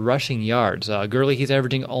NFL in rushing yards. Gurley, he's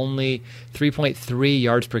averaging only 3.3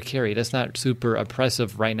 yards per carry. That's not super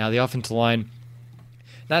impressive right now. The offensive line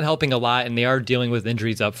not helping a lot, and they are dealing with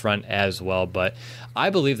injuries up front as well. But I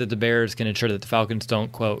believe that the Bears can ensure that the Falcons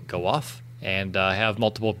don't, quote, go off and have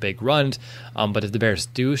multiple big runs. But if the Bears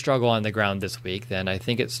do struggle on the ground this week, then I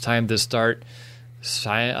think it's time to start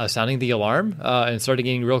sounding the alarm and starting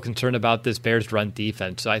getting real concerned about this Bears run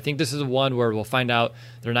defense. So I think this is one where we'll find out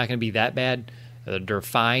they're not going to be that bad. They're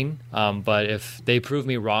fine. But if they prove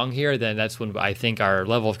me wrong here, then that's when I think our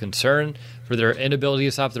level of concern for their inability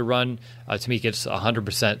to stop the run, to me, gets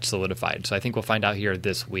 100% solidified. So I think we'll find out here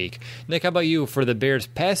this week. Nick, how about you for the Bears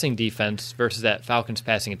passing defense versus that Falcons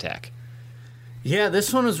passing attack? Yeah,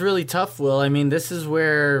 this one was really tough, Will. I mean, this is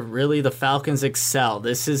where really the Falcons excel.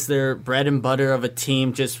 This is their bread and butter of a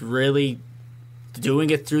team, just really doing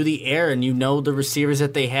it through the air. And the receivers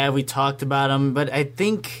that they have, we talked about them. But I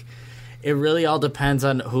think it really all depends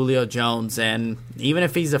on Julio Jones. And even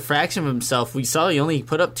if he's a fraction of himself, we saw he only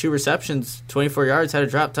put up 2 receptions, 24 yards, had a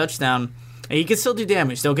drop touchdown. And he can still do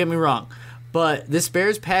damage, don't get me wrong. But this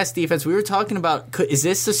Bears pass defense, we were talking about, is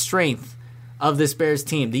this the strength of this Bears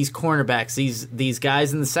team, these cornerbacks, these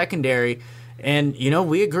guys in the secondary? And,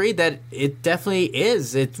 we agreed that it definitely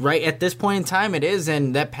is. It's right at this point in time, it is.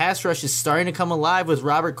 And that pass rush is starting to come alive with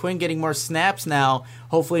Robert Quinn getting more snaps now,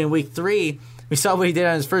 hopefully in week 3. We saw what he did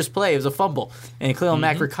on his first play. It was a fumble, and Khalil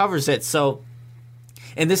Mack recovers it. So,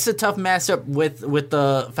 and this is a tough matchup with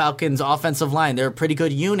the Falcons' offensive line. They're a pretty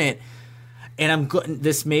good unit. And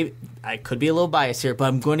I could be a little biased here, but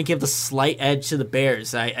I'm going to give the slight edge to the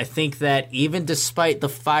Bears. I think that even despite the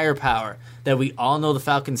firepower that we all know the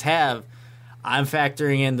Falcons have, I'm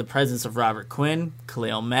factoring in the presence of Robert Quinn,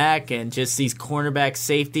 Khalil Mack, and just these cornerback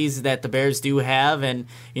safeties that the Bears do have, and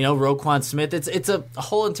Roquan Smith. It's a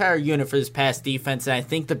whole entire unit for this pass defense, and I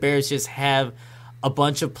think the Bears just have a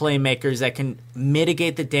bunch of playmakers that can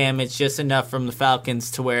mitigate the damage just enough from the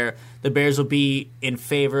Falcons to where the Bears will be in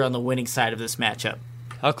favor on the winning side of this matchup.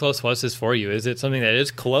 How close was this for you? Is it something that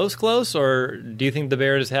is close, or do you think the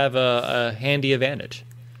Bears have a handy advantage?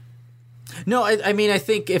 No, I mean, I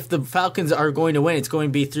think if the Falcons are going to win, it's going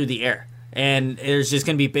to be through the air. And there's just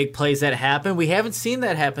going to be big plays that happen. We haven't seen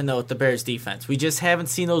that happen, though, with the Bears defense. We just haven't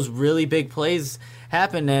seen those really big plays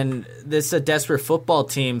happen, and this is a desperate football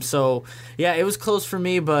team. So, yeah, it was close for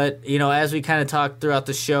me, but, as we kind of talked throughout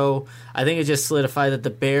the show, I think it just solidified that the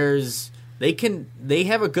Bears, they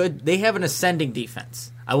have an ascending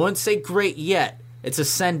defense. I wouldn't say great yet. It's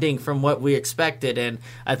ascending from what we expected, and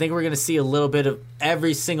I think we're going to see a little bit of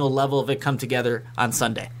every single level of it come together on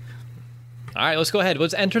Sunday. All right, let's go ahead.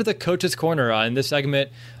 Let's enter the Coach's Corner. In this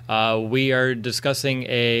segment, we are discussing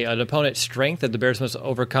an opponent's strength that the Bears must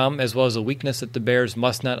overcome, as well as a weakness that the Bears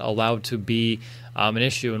must not allow to be an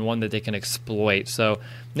issue and one that they can exploit. So,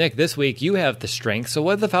 Nick, this week you have the strength. So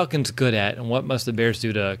what are the Falcons good at, and what must the Bears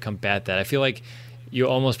do to combat that? I feel like you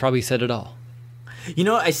almost probably said it all. You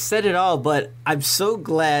know, I said it all, but I'm so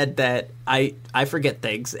glad that I forget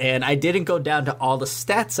things, and I didn't go down to all the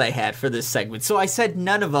stats I had for this segment. So I said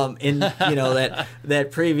none of them in that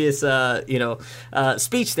previous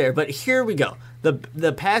speech there. But here we go.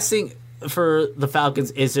 The passing for the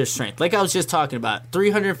Falcons is their strength. Like I was just talking about,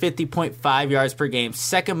 350.5 yards per game,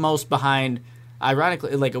 second most behind,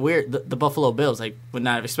 ironically, the Buffalo Bills. I would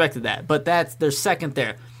not have expected that, but they're second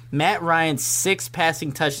there. Matt Ryan's 6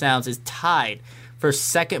 passing touchdowns is tied for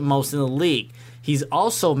second most in the league.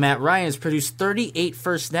 Matt Ryan has produced 38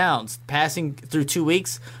 first downs passing through 2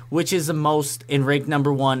 weeks, which is the most and ranked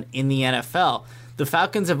number 1 in the NFL. The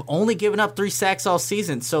Falcons have only given up 3 sacks all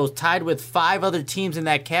season, so tied with 5 other teams in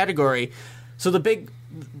that category. So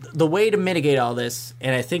the way to mitigate all this,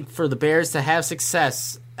 and I think for the Bears to have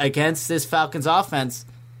success against this Falcons offense,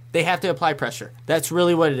 they have to apply pressure. That's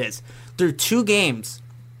really what it is. Through 2 games,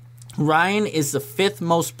 Ryan is the 5th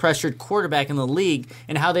most pressured quarterback in the league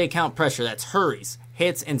in how they account pressure. That's hurries,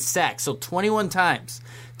 hits, and sacks. So 21 times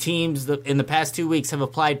teams in the past 2 weeks have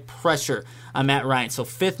applied pressure on Matt Ryan. So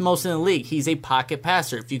 5th most in the league. He's a pocket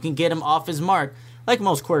passer. If you can get him off his mark, like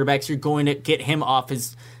most quarterbacks, you're going to get him off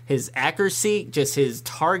his accuracy, just his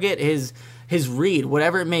target, his read,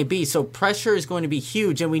 whatever it may be. So pressure is going to be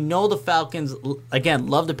huge. And we know the Falcons, again,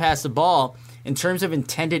 love to pass the ball. In terms of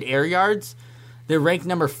intended air yards, they're ranked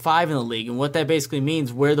number 5 in the league, and what that basically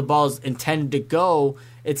means, where the ball is intended to go,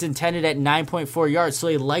 it's intended at 9.4 yards, so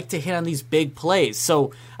they like to hit on these big plays.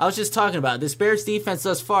 So I was just talking about this Bears defense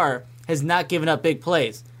thus far has not given up big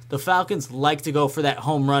plays. The Falcons like to go for that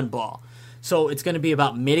home run ball. So it's going to be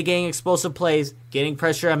about mitigating explosive plays, getting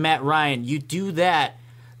pressure on Matt Ryan. You do that,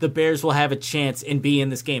 the Bears will have a chance and be in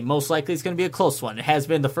this game. Most likely it's going to be a close one. It has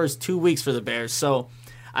been the first 2 weeks for the Bears, so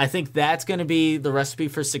I think that's going to be the recipe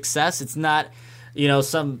for success. It's not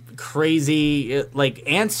some crazy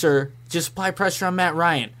answer. Just apply pressure on Matt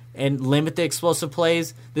Ryan and limit the explosive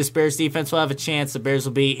plays. This Bears defense will have a chance. The Bears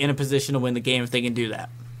will be in a position to win the game if they can do that.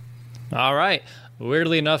 All right.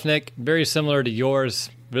 Weirdly enough, Nick, very similar to yours.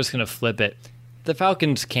 I'm just going to flip it. The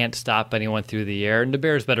Falcons can't stop anyone through the air, and the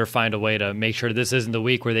Bears better find a way to make sure this isn't the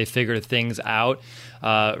week where they figure things out.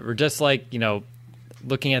 Or just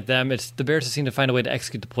looking at them, it's the Bears just seem to find a way to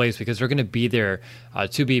execute the plays because they're going to be there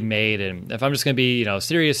to be made. And if I'm just going to be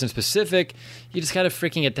serious and specific, you just got to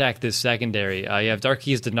freaking attack this secondary. You have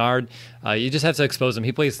Darqueze Dennard. You just have to expose him.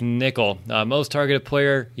 He plays nickel. Most targeted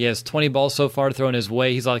player. He has 20 balls so far thrown his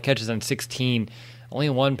way. He's allowed catches on 16. Only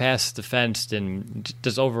 1 pass defensed, and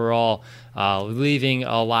just overall leaving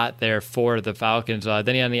a lot there for the Falcons.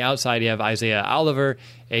 Then on the outside, you have Isaiah Oliver,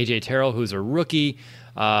 A.J. Terrell, who's a rookie.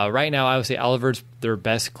 Right now, I would say Oliver's their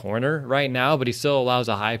best corner right now, but he still allows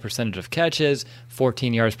a high percentage of catches,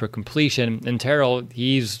 14 yards per completion. And Terrell,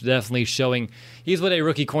 he's definitely showing he's what a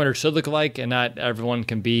rookie corner should look like, and not everyone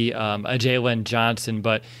can be a Jalen Johnson.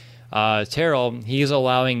 But Terrell, he's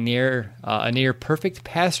allowing a near perfect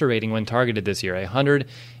passer rating when targeted this year,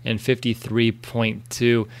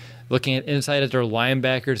 153.2. Looking at inside at their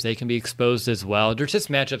linebackers, they can be exposed as well. There's just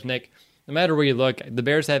matchups, Nick. No matter where you look, the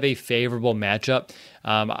Bears have a favorable matchup.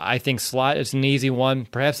 I think slot is an easy one.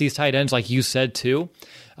 Perhaps these tight ends, like you said, too.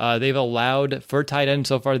 They've allowed for tight ends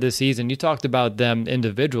so far this season. You talked about them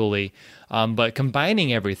individually, but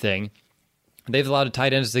combining everything, they've allowed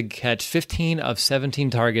tight ends to catch 15 of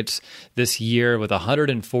 17 targets this year with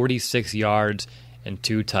 146 yards and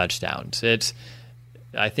 2 touchdowns.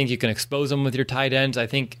 I think you can expose them with your tight ends. I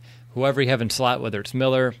think whoever you have in slot, whether it's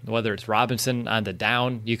Miller, whether it's Robinson on the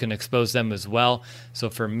down, you can expose them as well. So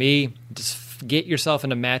for me, just get yourself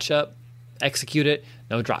in a matchup, execute it,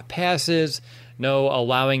 no drop passes, no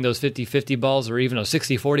allowing those 50-50 balls or even those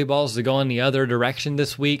 60-40 balls to go in the other direction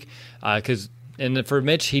this week. And for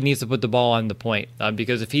Mitch, he needs to put the ball on the point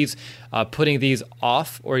because if he's putting these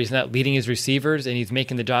off or he's not leading his receivers and he's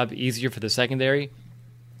making the job easier for the secondary,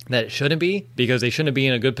 that it shouldn't be because they shouldn't be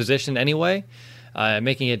in a good position anyway.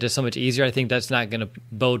 Making it just so much easier, I think that's not going to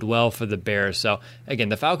bode well for the Bears. So, again,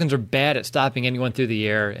 the Falcons are bad at stopping anyone through the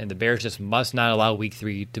air, and the Bears just must not allow Week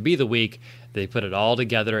 3 to be the week. They put it all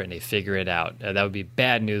together, and they figure it out. That would be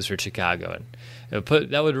bad news for Chicago. And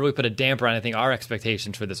that would really put a damper on, I think, our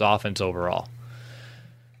expectations for this offense overall.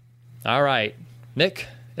 All right, Nick,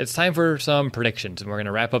 it's time for some predictions, and we're going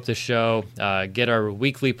to wrap up the show, get our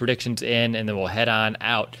weekly predictions in, and then we'll head on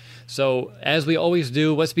out. So, as we always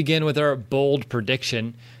do, let's begin with our bold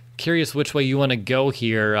prediction. Curious which way you want to go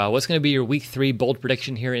here. What's going to be your Week 3 bold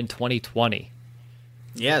prediction here in 2020?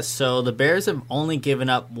 Yes, so the Bears have only given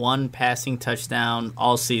up 1 passing touchdown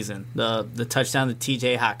all season. The touchdown to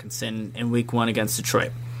T.J. Hockenson in Week 1 against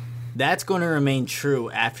Detroit. That's going to remain true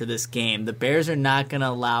after this game. The Bears are not going to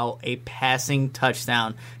allow a passing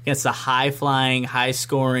touchdown against the high-flying,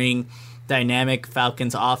 high-scoring, dynamic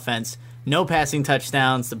Falcons offense. No passing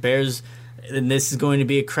touchdowns. The Bears, and this is going to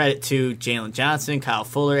be a credit to Jalen Johnson, Kyle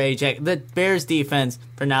Fuller, Ajax, the Bears defense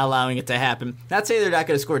for not allowing it to happen. Not say they're not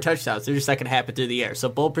going to score touchdowns. They're just not going to happen through the air. So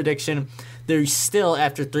bold prediction, they still,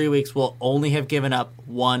 after 3 weeks, will only have given up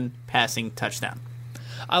one passing touchdown.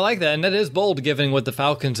 I like that, and that is bold given what the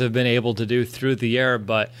Falcons have been able to do through the air,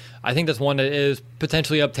 but I think that's one that is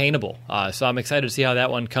potentially obtainable. So I'm excited to see how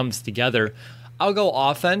that one comes together. I'll go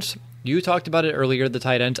offense. You talked about it earlier, the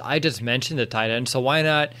tight ends. I just mentioned the tight end, so why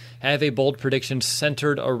not have a bold prediction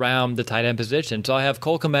centered around the tight end position? So I have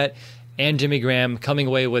Cole Kmet and Jimmy Graham coming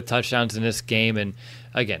away with touchdowns in this game, and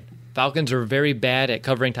again, Falcons are very bad at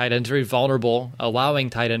covering tight ends, very vulnerable, allowing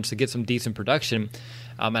tight ends to get some decent production.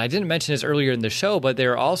 And I didn't mention this earlier in the show, but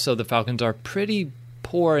the Falcons are pretty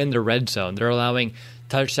poor in the red zone. They're allowing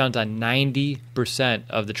touchdowns on 90%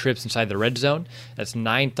 of the trips inside the red zone. That's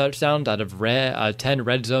 9 touchdowns out of 10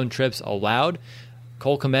 red zone trips allowed.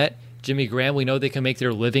 Cole Kmet, Jimmy Graham, we know they can make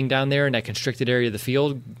their living down there in that constricted area of the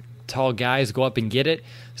field. Tall guys go up and get it.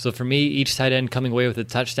 So for me, each tight end coming away with a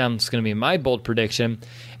touchdown is going to be my bold prediction.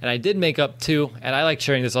 And I did make up 2, and I like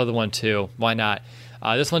sharing this other one too. Why not?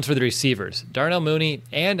 This one's for the receivers. Darnell Mooney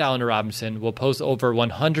and Allen Robinson will post over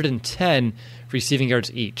 110 receiving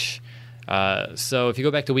yards each. So if you go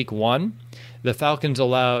back to week 1, the Falcons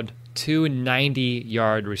allowed 2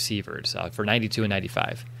 90-yard receivers for 92 and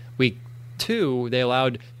 95. Week 2, they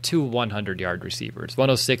allowed 2 100-yard receivers,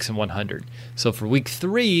 106 and 100. So for week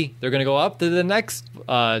 3, they're going to go up to the next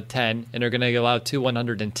 10, and they're going to allow 2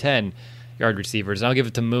 110-yard receivers. And I'll give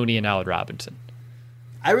it to Mooney and Allen Robinson.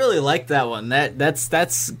 I really like that one.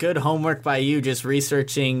 That's good homework by you, just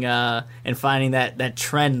researching and finding that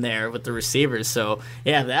trend there with the receivers. So,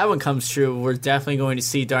 yeah, if that one comes true, we're definitely going to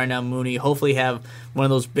see Darnell Mooney hopefully have one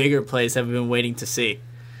of those bigger plays that we've been waiting to see.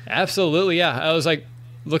 Absolutely, yeah. I was like,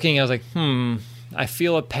 I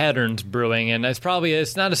feel a pattern's brewing, and it's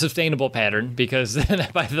not a sustainable pattern because then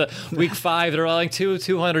by the week 5 they're allowing 2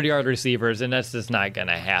 200-yard receivers, and that's just not going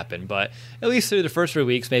to happen. But at least through the first 3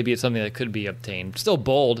 weeks, maybe it's something that could be obtained. Still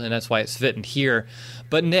bold, and that's why it's fitting here.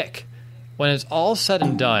 But Nick, when it's all said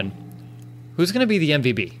and done, who's going to be the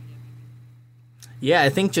MVP? Yeah, I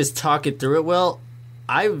think just talk it through it. Well,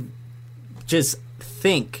 I just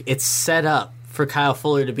think it's set up for Kyle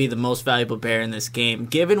Fuller to be the most valuable Bear in this game,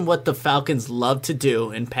 given what the Falcons love to do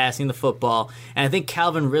in passing the football. And I think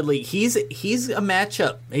Calvin Ridley, he's a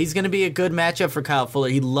matchup. He's going to be a good matchup for Kyle Fuller.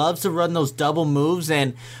 He loves to run those double moves,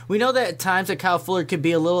 and we know that at times that Kyle Fuller could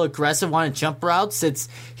be a little aggressive on jump routes.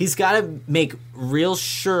 He's got to make real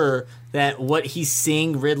sure that what he's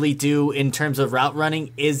seeing Ridley do in terms of route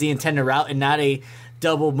running is the intended route and not a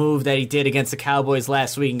double move that he did against the Cowboys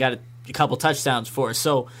last week and got a couple touchdowns for.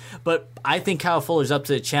 So, but I think Kyle Fuller's up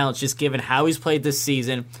to the challenge just given how he's played this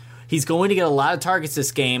season. He's going to get a lot of targets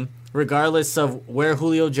this game, regardless of where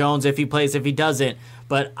Julio Jones, if he plays, if he doesn't.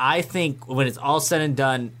 But I think when it's all said and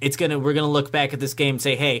done, we're gonna look back at this game and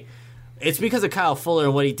say, hey, it's because of Kyle Fuller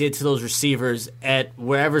and what he did to those receivers at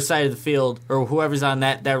wherever side of the field or whoever's on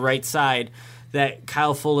that right side, that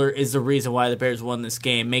Kyle Fuller is the reason why the Bears won this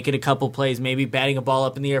game, making a couple plays, maybe batting a ball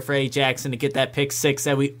up in the air for A. Jackson to get that pick 6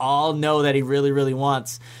 that we all know that he really, really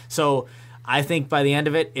wants. So I think by the end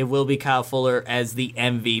of it, it will be Kyle Fuller as the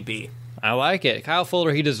MVP. I like it. Kyle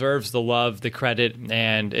Fuller, he deserves the love, the credit,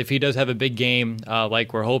 and if he does have a big game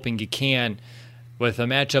like we're hoping he can, with a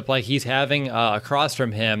matchup like he's having across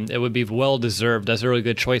from him, it would be well-deserved. That's a really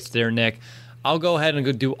good choice there, Nick. I'll go ahead and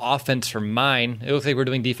go do offense for mine. It looks like we're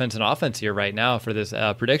doing defense and offense here right now for this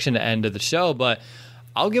prediction end of the show, but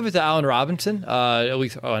I'll give it to Allen Robinson. At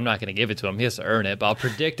least, I'm not going to give it to him. He has to earn it, but I'll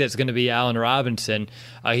predict it's going to be Allen Robinson.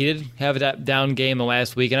 He did have that down game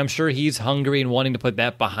last week, and I'm sure he's hungry and wanting to put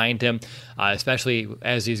that behind him, especially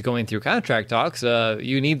as he's going through contract talks.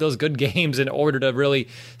 You need those good games in order to really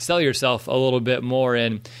sell yourself a little bit more.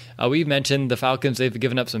 And we've mentioned the Falcons, they've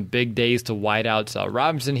given up some big days to wideouts.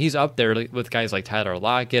 Robinson, he's up there with guys like Tyler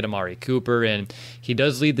Lockett, Amari Cooper, and he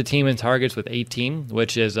does lead the team in targets with 18,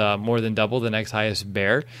 which is more than double the next highest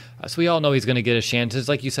Bear. So we all know he's going to get his chances.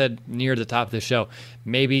 Like you said near the top of the show,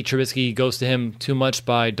 maybe Trubisky goes to him too much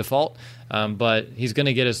by default, but he's going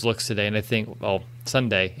to get his looks today, and I think,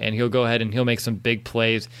 Sunday, and he'll go ahead and he'll make some big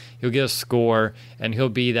plays. He'll get a score, and he'll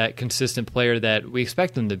be that consistent player that we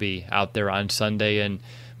expect him to be out there on Sunday. And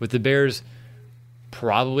with the Bears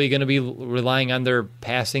probably going to be relying on their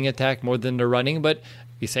passing attack more than their running, but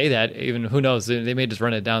you say that, even who knows, they may just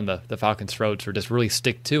run it down the Falcons' throats or just really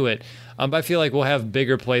stick to it. But I feel like we'll have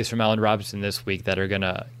bigger plays from Allen Robinson this week that are going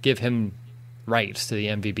to give him rights to the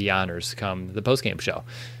MVP honors come the postgame show.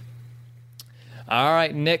 All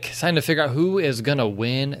right, Nick, it's time to figure out who is going to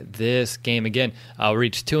win this game. Again, we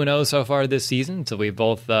reached 2-0 so far this season, so we've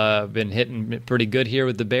both been hitting pretty good here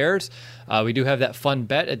with the Bears. We do have that fun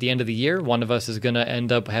bet at the end of the year. One of us is going to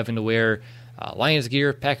end up having to wear Lions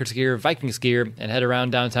gear, Packers gear, Vikings gear, and head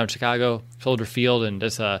around downtown Chicago, Soldier Field, and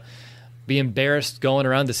just be embarrassed going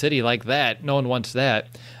around the city like that. No one wants that.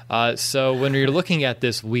 So when you're looking at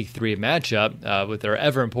this Week 3 matchup with our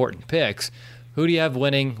ever-important picks, who do you have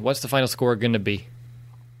winning? What's the final score going to be?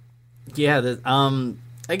 Yeah,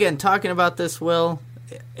 again, talking about this, Will,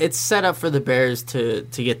 it's set up for the Bears to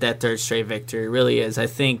get that third straight victory. It really is. I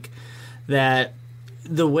think that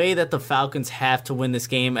the way that the Falcons have to win this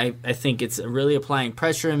game, I think it's really applying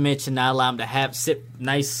pressure on Mitch and not allow him to sit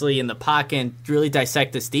nicely in the pocket and really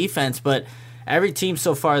dissect this defense. But every team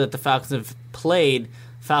so far that the Falcons have played,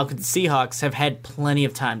 Falcons and Seahawks, have had plenty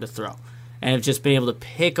of time to throw and have just been able to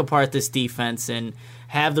pick apart this defense and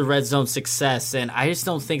have the red zone success. And I just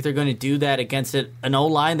don't think they're going to do that against an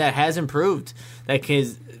O-line that has improved, that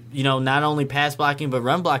can, not only pass blocking but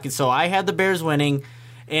run blocking. So I had the Bears winning,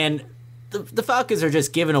 and the Falcons are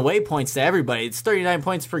just giving away points to everybody. It's 39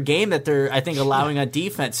 points per game that they're, I think, allowing on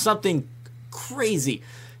defense. Something crazy.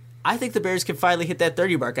 I think the Bears can finally hit that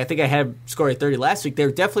 30 mark. I think I had scoring 30 last week. They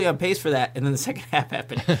were definitely on pace for that, and then the second half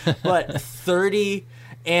happened. But 30...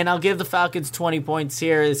 And I'll give the Falcons 20 points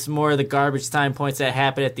here. It's more of the garbage time points that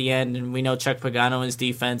happen at the end. And we know Chuck Pagano and his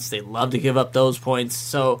defense, they love to give up those points.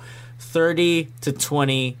 So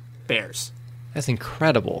 30-20 Bears. That's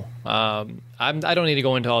incredible. I don't need to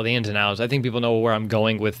go into all the ins and outs. I think people know where I'm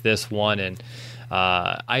going with this one. And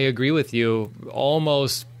I agree with you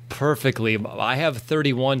almost perfectly. I have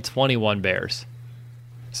 31-21 Bears.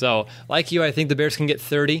 So, like you, I think the Bears can get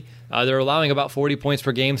 30. They're allowing about 40 points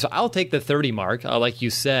per game, so I'll take the 30 mark, like you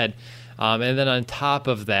said. And then on top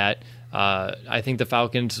of that, I think the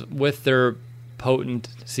Falcons, with their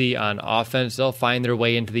potency on offense, they'll find their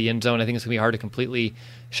way into the end zone. I think it's going to be hard to completely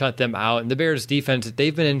shut them out. And the Bears' defense,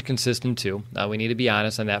 they've been inconsistent too. We need to be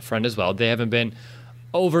honest on that front as well. They haven't been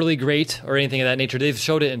overly great or anything of that nature. They've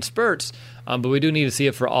showed it in spurts, but we do need to see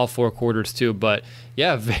it for all 4 quarters too. But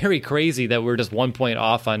yeah, very crazy that we're just 1 point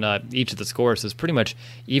off on each of the scores. So it's pretty much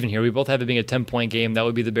even here. We both have it being a 10-point game. That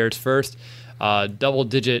would be the Bears' first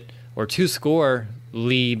double-digit or 2-score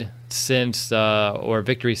lead since or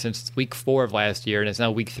victory since Week 4 of last year, and it's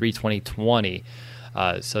now Week 3, 2020.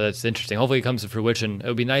 So that's interesting. Hopefully it comes to fruition. It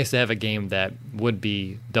would be nice to have a game that would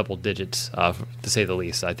be double digits, to say the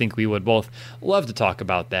least. I think we would both love to talk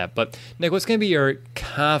about that. But, Nick, what's going to be your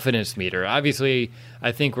confidence meter? Obviously,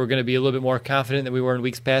 I think we're going to be a little bit more confident than we were in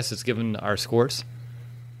weeks past, just given our scores.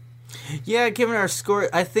 Yeah, given our score,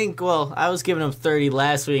 I think, I was giving them 30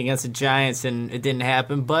 last week against the Giants, and it didn't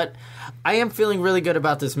happen. But I am feeling really good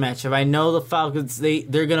about this matchup. I know the Falcons,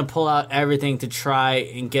 they're going to pull out everything to try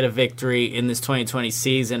and get a victory in this 2020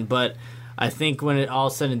 season. But I think when it all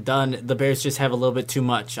said and done, the Bears just have a little bit too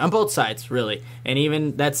much on both sides, really. And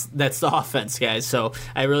even that's the offense, guys. So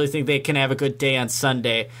I really think they can have a good day on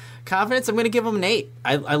Sunday. Confidence, I'm going to give them an 8.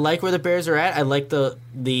 I like where the Bears are at. I like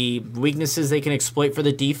the weaknesses they can exploit for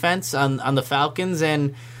the defense on the Falcons,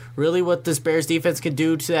 and really what this Bears defense can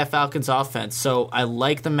do to that Falcons offense. So I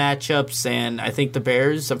like the matchups, and I think the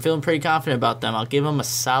Bears, I'm feeling pretty confident about them. I'll give them a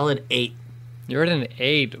solid 8. You're at an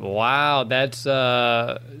 8. Wow, that's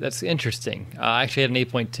interesting. I actually had an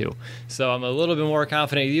 8.2. So I'm a little bit more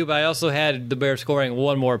confident with you, but I also had the Bears scoring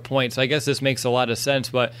 1 more point. So I guess this makes a lot of sense.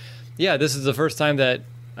 But yeah, this is the first time that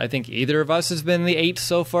I think either of us has been the 8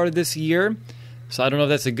 so far this year. So I don't know if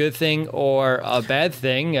that's a good thing or a bad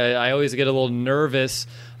thing. I always get a little nervous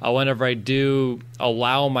whenever I do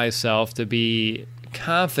allow myself to be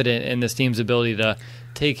confident in this team's ability to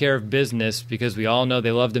take care of business, because we all know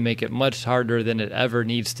they love to make it much harder than it ever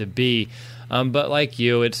needs to be. But like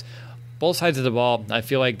you, it's both sides of the ball. I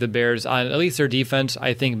feel like the Bears, on at least their defense,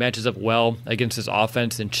 I think matches up well against this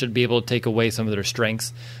offense and should be able to take away some of their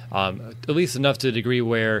strengths, at least enough to a degree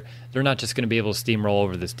where they're not just going to be able to steamroll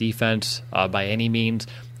over this defense by any means.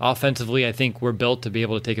 Offensively, I think we're built to be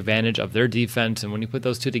able to take advantage of their defense, and when you put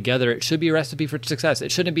those two together, it should be a recipe for success.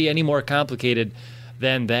 It shouldn't be any more complicated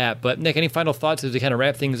than that. But, Nick, any final thoughts as we kind of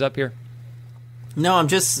wrap things up here? No, I'm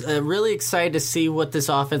just really excited to see what this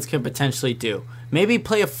offense can potentially do. maybe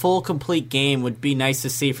play a full, complete game would be nice to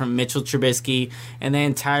see from Mitchell Trubisky and the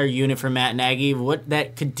entire unit from Matt Nagy, what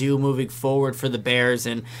that could do moving forward for the Bears.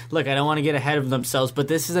 And look, I don't want to get ahead of themselves, but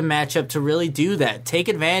this is a matchup to really do that. Take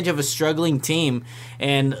advantage of a struggling team,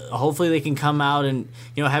 and hopefully they can come out and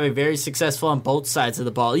have a very successful on both sides of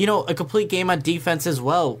the ball. A complete game on defense as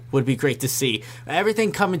well would be great to see.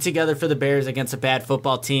 Everything coming together for the Bears against a bad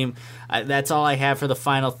football team. That's all I have for the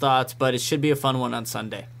final thoughts, but it should be a fun one on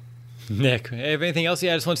Sunday. Nick, have anything else?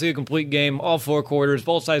 Yeah, I just want to see a complete game, all 4 quarters,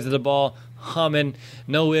 both sides of the ball, humming,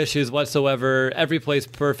 no issues whatsoever. Every play's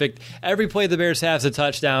perfect. Every play the Bears have is a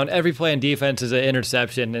touchdown. Every play on defense is an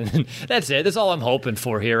interception, and that's it. That's all I'm hoping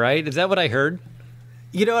for here, right? Is that what I heard?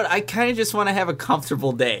 You know what? I kind of just want to have a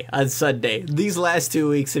comfortable day on Sunday. These last 2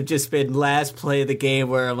 weeks have just been last play of the game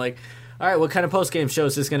where I'm like, all right, what kind of post-game show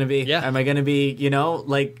is this going to be? Yeah. Am I going to be,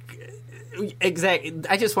 exactly?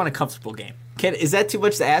 I just want a comfortable game. Is that too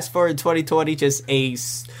much to ask for in 2020? Just a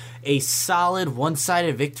solid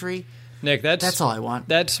one-sided victory? Nick, that's all I want.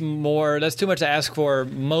 That's too much to ask for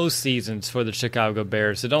most seasons for the Chicago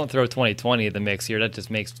Bears. So don't throw 2020 in the mix here.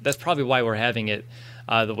 That's probably why we're having it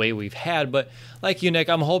the way we've had. But like you, Nick,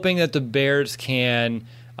 I'm hoping that the Bears can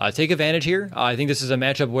take advantage here. I think this is a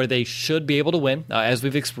matchup where they should be able to win, as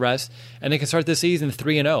we've expressed, and they can start this season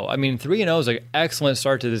 3-0. I mean, 3-0 is an excellent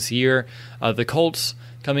start to this year. The Colts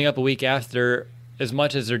coming up a week after, as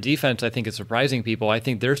much as their defense, I think, is surprising people, I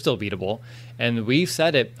think they're still beatable. And we've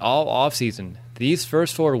said it all offseason. These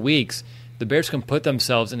first 4 weeks, the Bears can put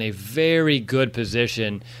themselves in a very good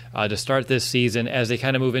position to start this season as they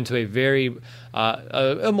kind of move into a very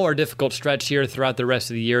a more difficult stretch here throughout the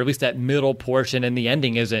rest of the year. At least that middle portion, and the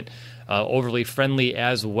ending isn't overly friendly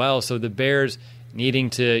as well. So the Bears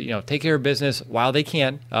needing to take care of business while they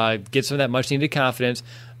can, get some of that much-needed confidence,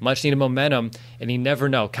 much-needed momentum, and you never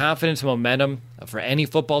know. Confidence and momentum for any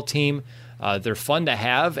football team, they're fun to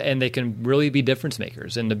have, and they can really be difference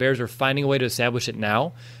makers. And the Bears are finding a way to establish it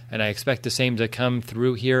now, and I expect the same to come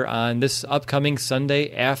through here on this upcoming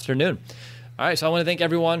Sunday afternoon. All right, so I want to thank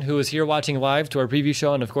everyone who is here watching live to our preview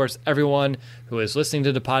show, and of course, everyone who is listening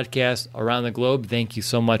to the podcast around the globe. Thank you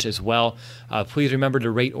so much as well. Please remember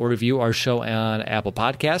to rate or review our show on Apple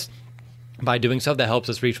Podcasts. By doing so, that helps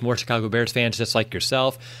us reach more Chicago Bears fans just like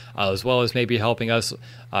yourself, as well as maybe helping us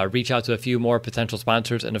reach out to a few more potential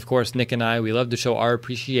sponsors. And of course, Nick and I, we love to show our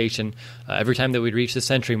appreciation every time that we reach the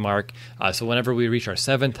century mark. So whenever we reach our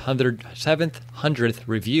 700th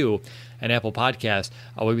review and Apple Podcast,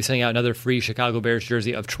 we'll be sending out another free Chicago Bears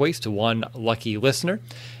jersey of choice to one lucky listener.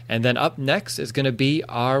 And then up next is going to be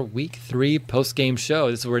our Week 3 post-game show.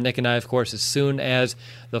 This is where Nick and I, of course, as soon as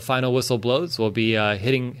the final whistle blows, will be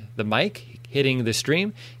hitting the mic, hitting the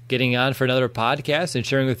stream, getting on for another podcast, and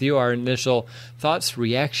sharing with you our initial thoughts,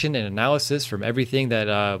 reaction, and analysis from everything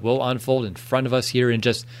that will unfold in front of us here in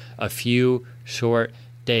just a few short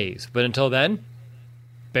days. But until then,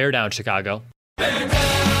 bear down, Chicago.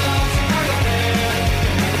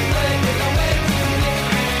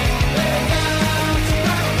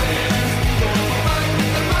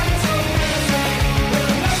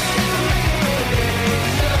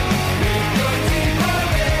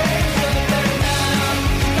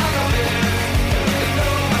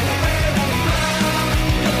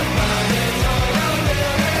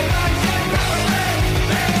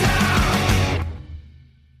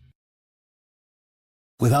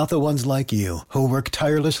 Without the ones like you, who work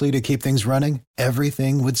tirelessly to keep things running,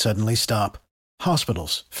 everything would suddenly stop.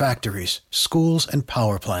 Hospitals, factories, schools, and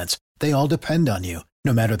power plants, they all depend on you.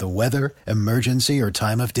 No matter the weather, emergency, or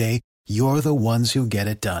time of day, you're the ones who get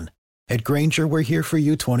it done. At Grainger, we're here for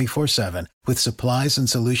you 24/7, with supplies and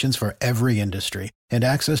solutions for every industry, and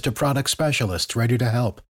access to product specialists ready to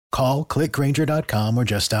help. Call, click Grainger.com, or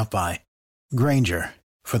just stop by. Grainger,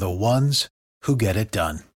 for the ones who get it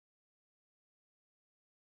done.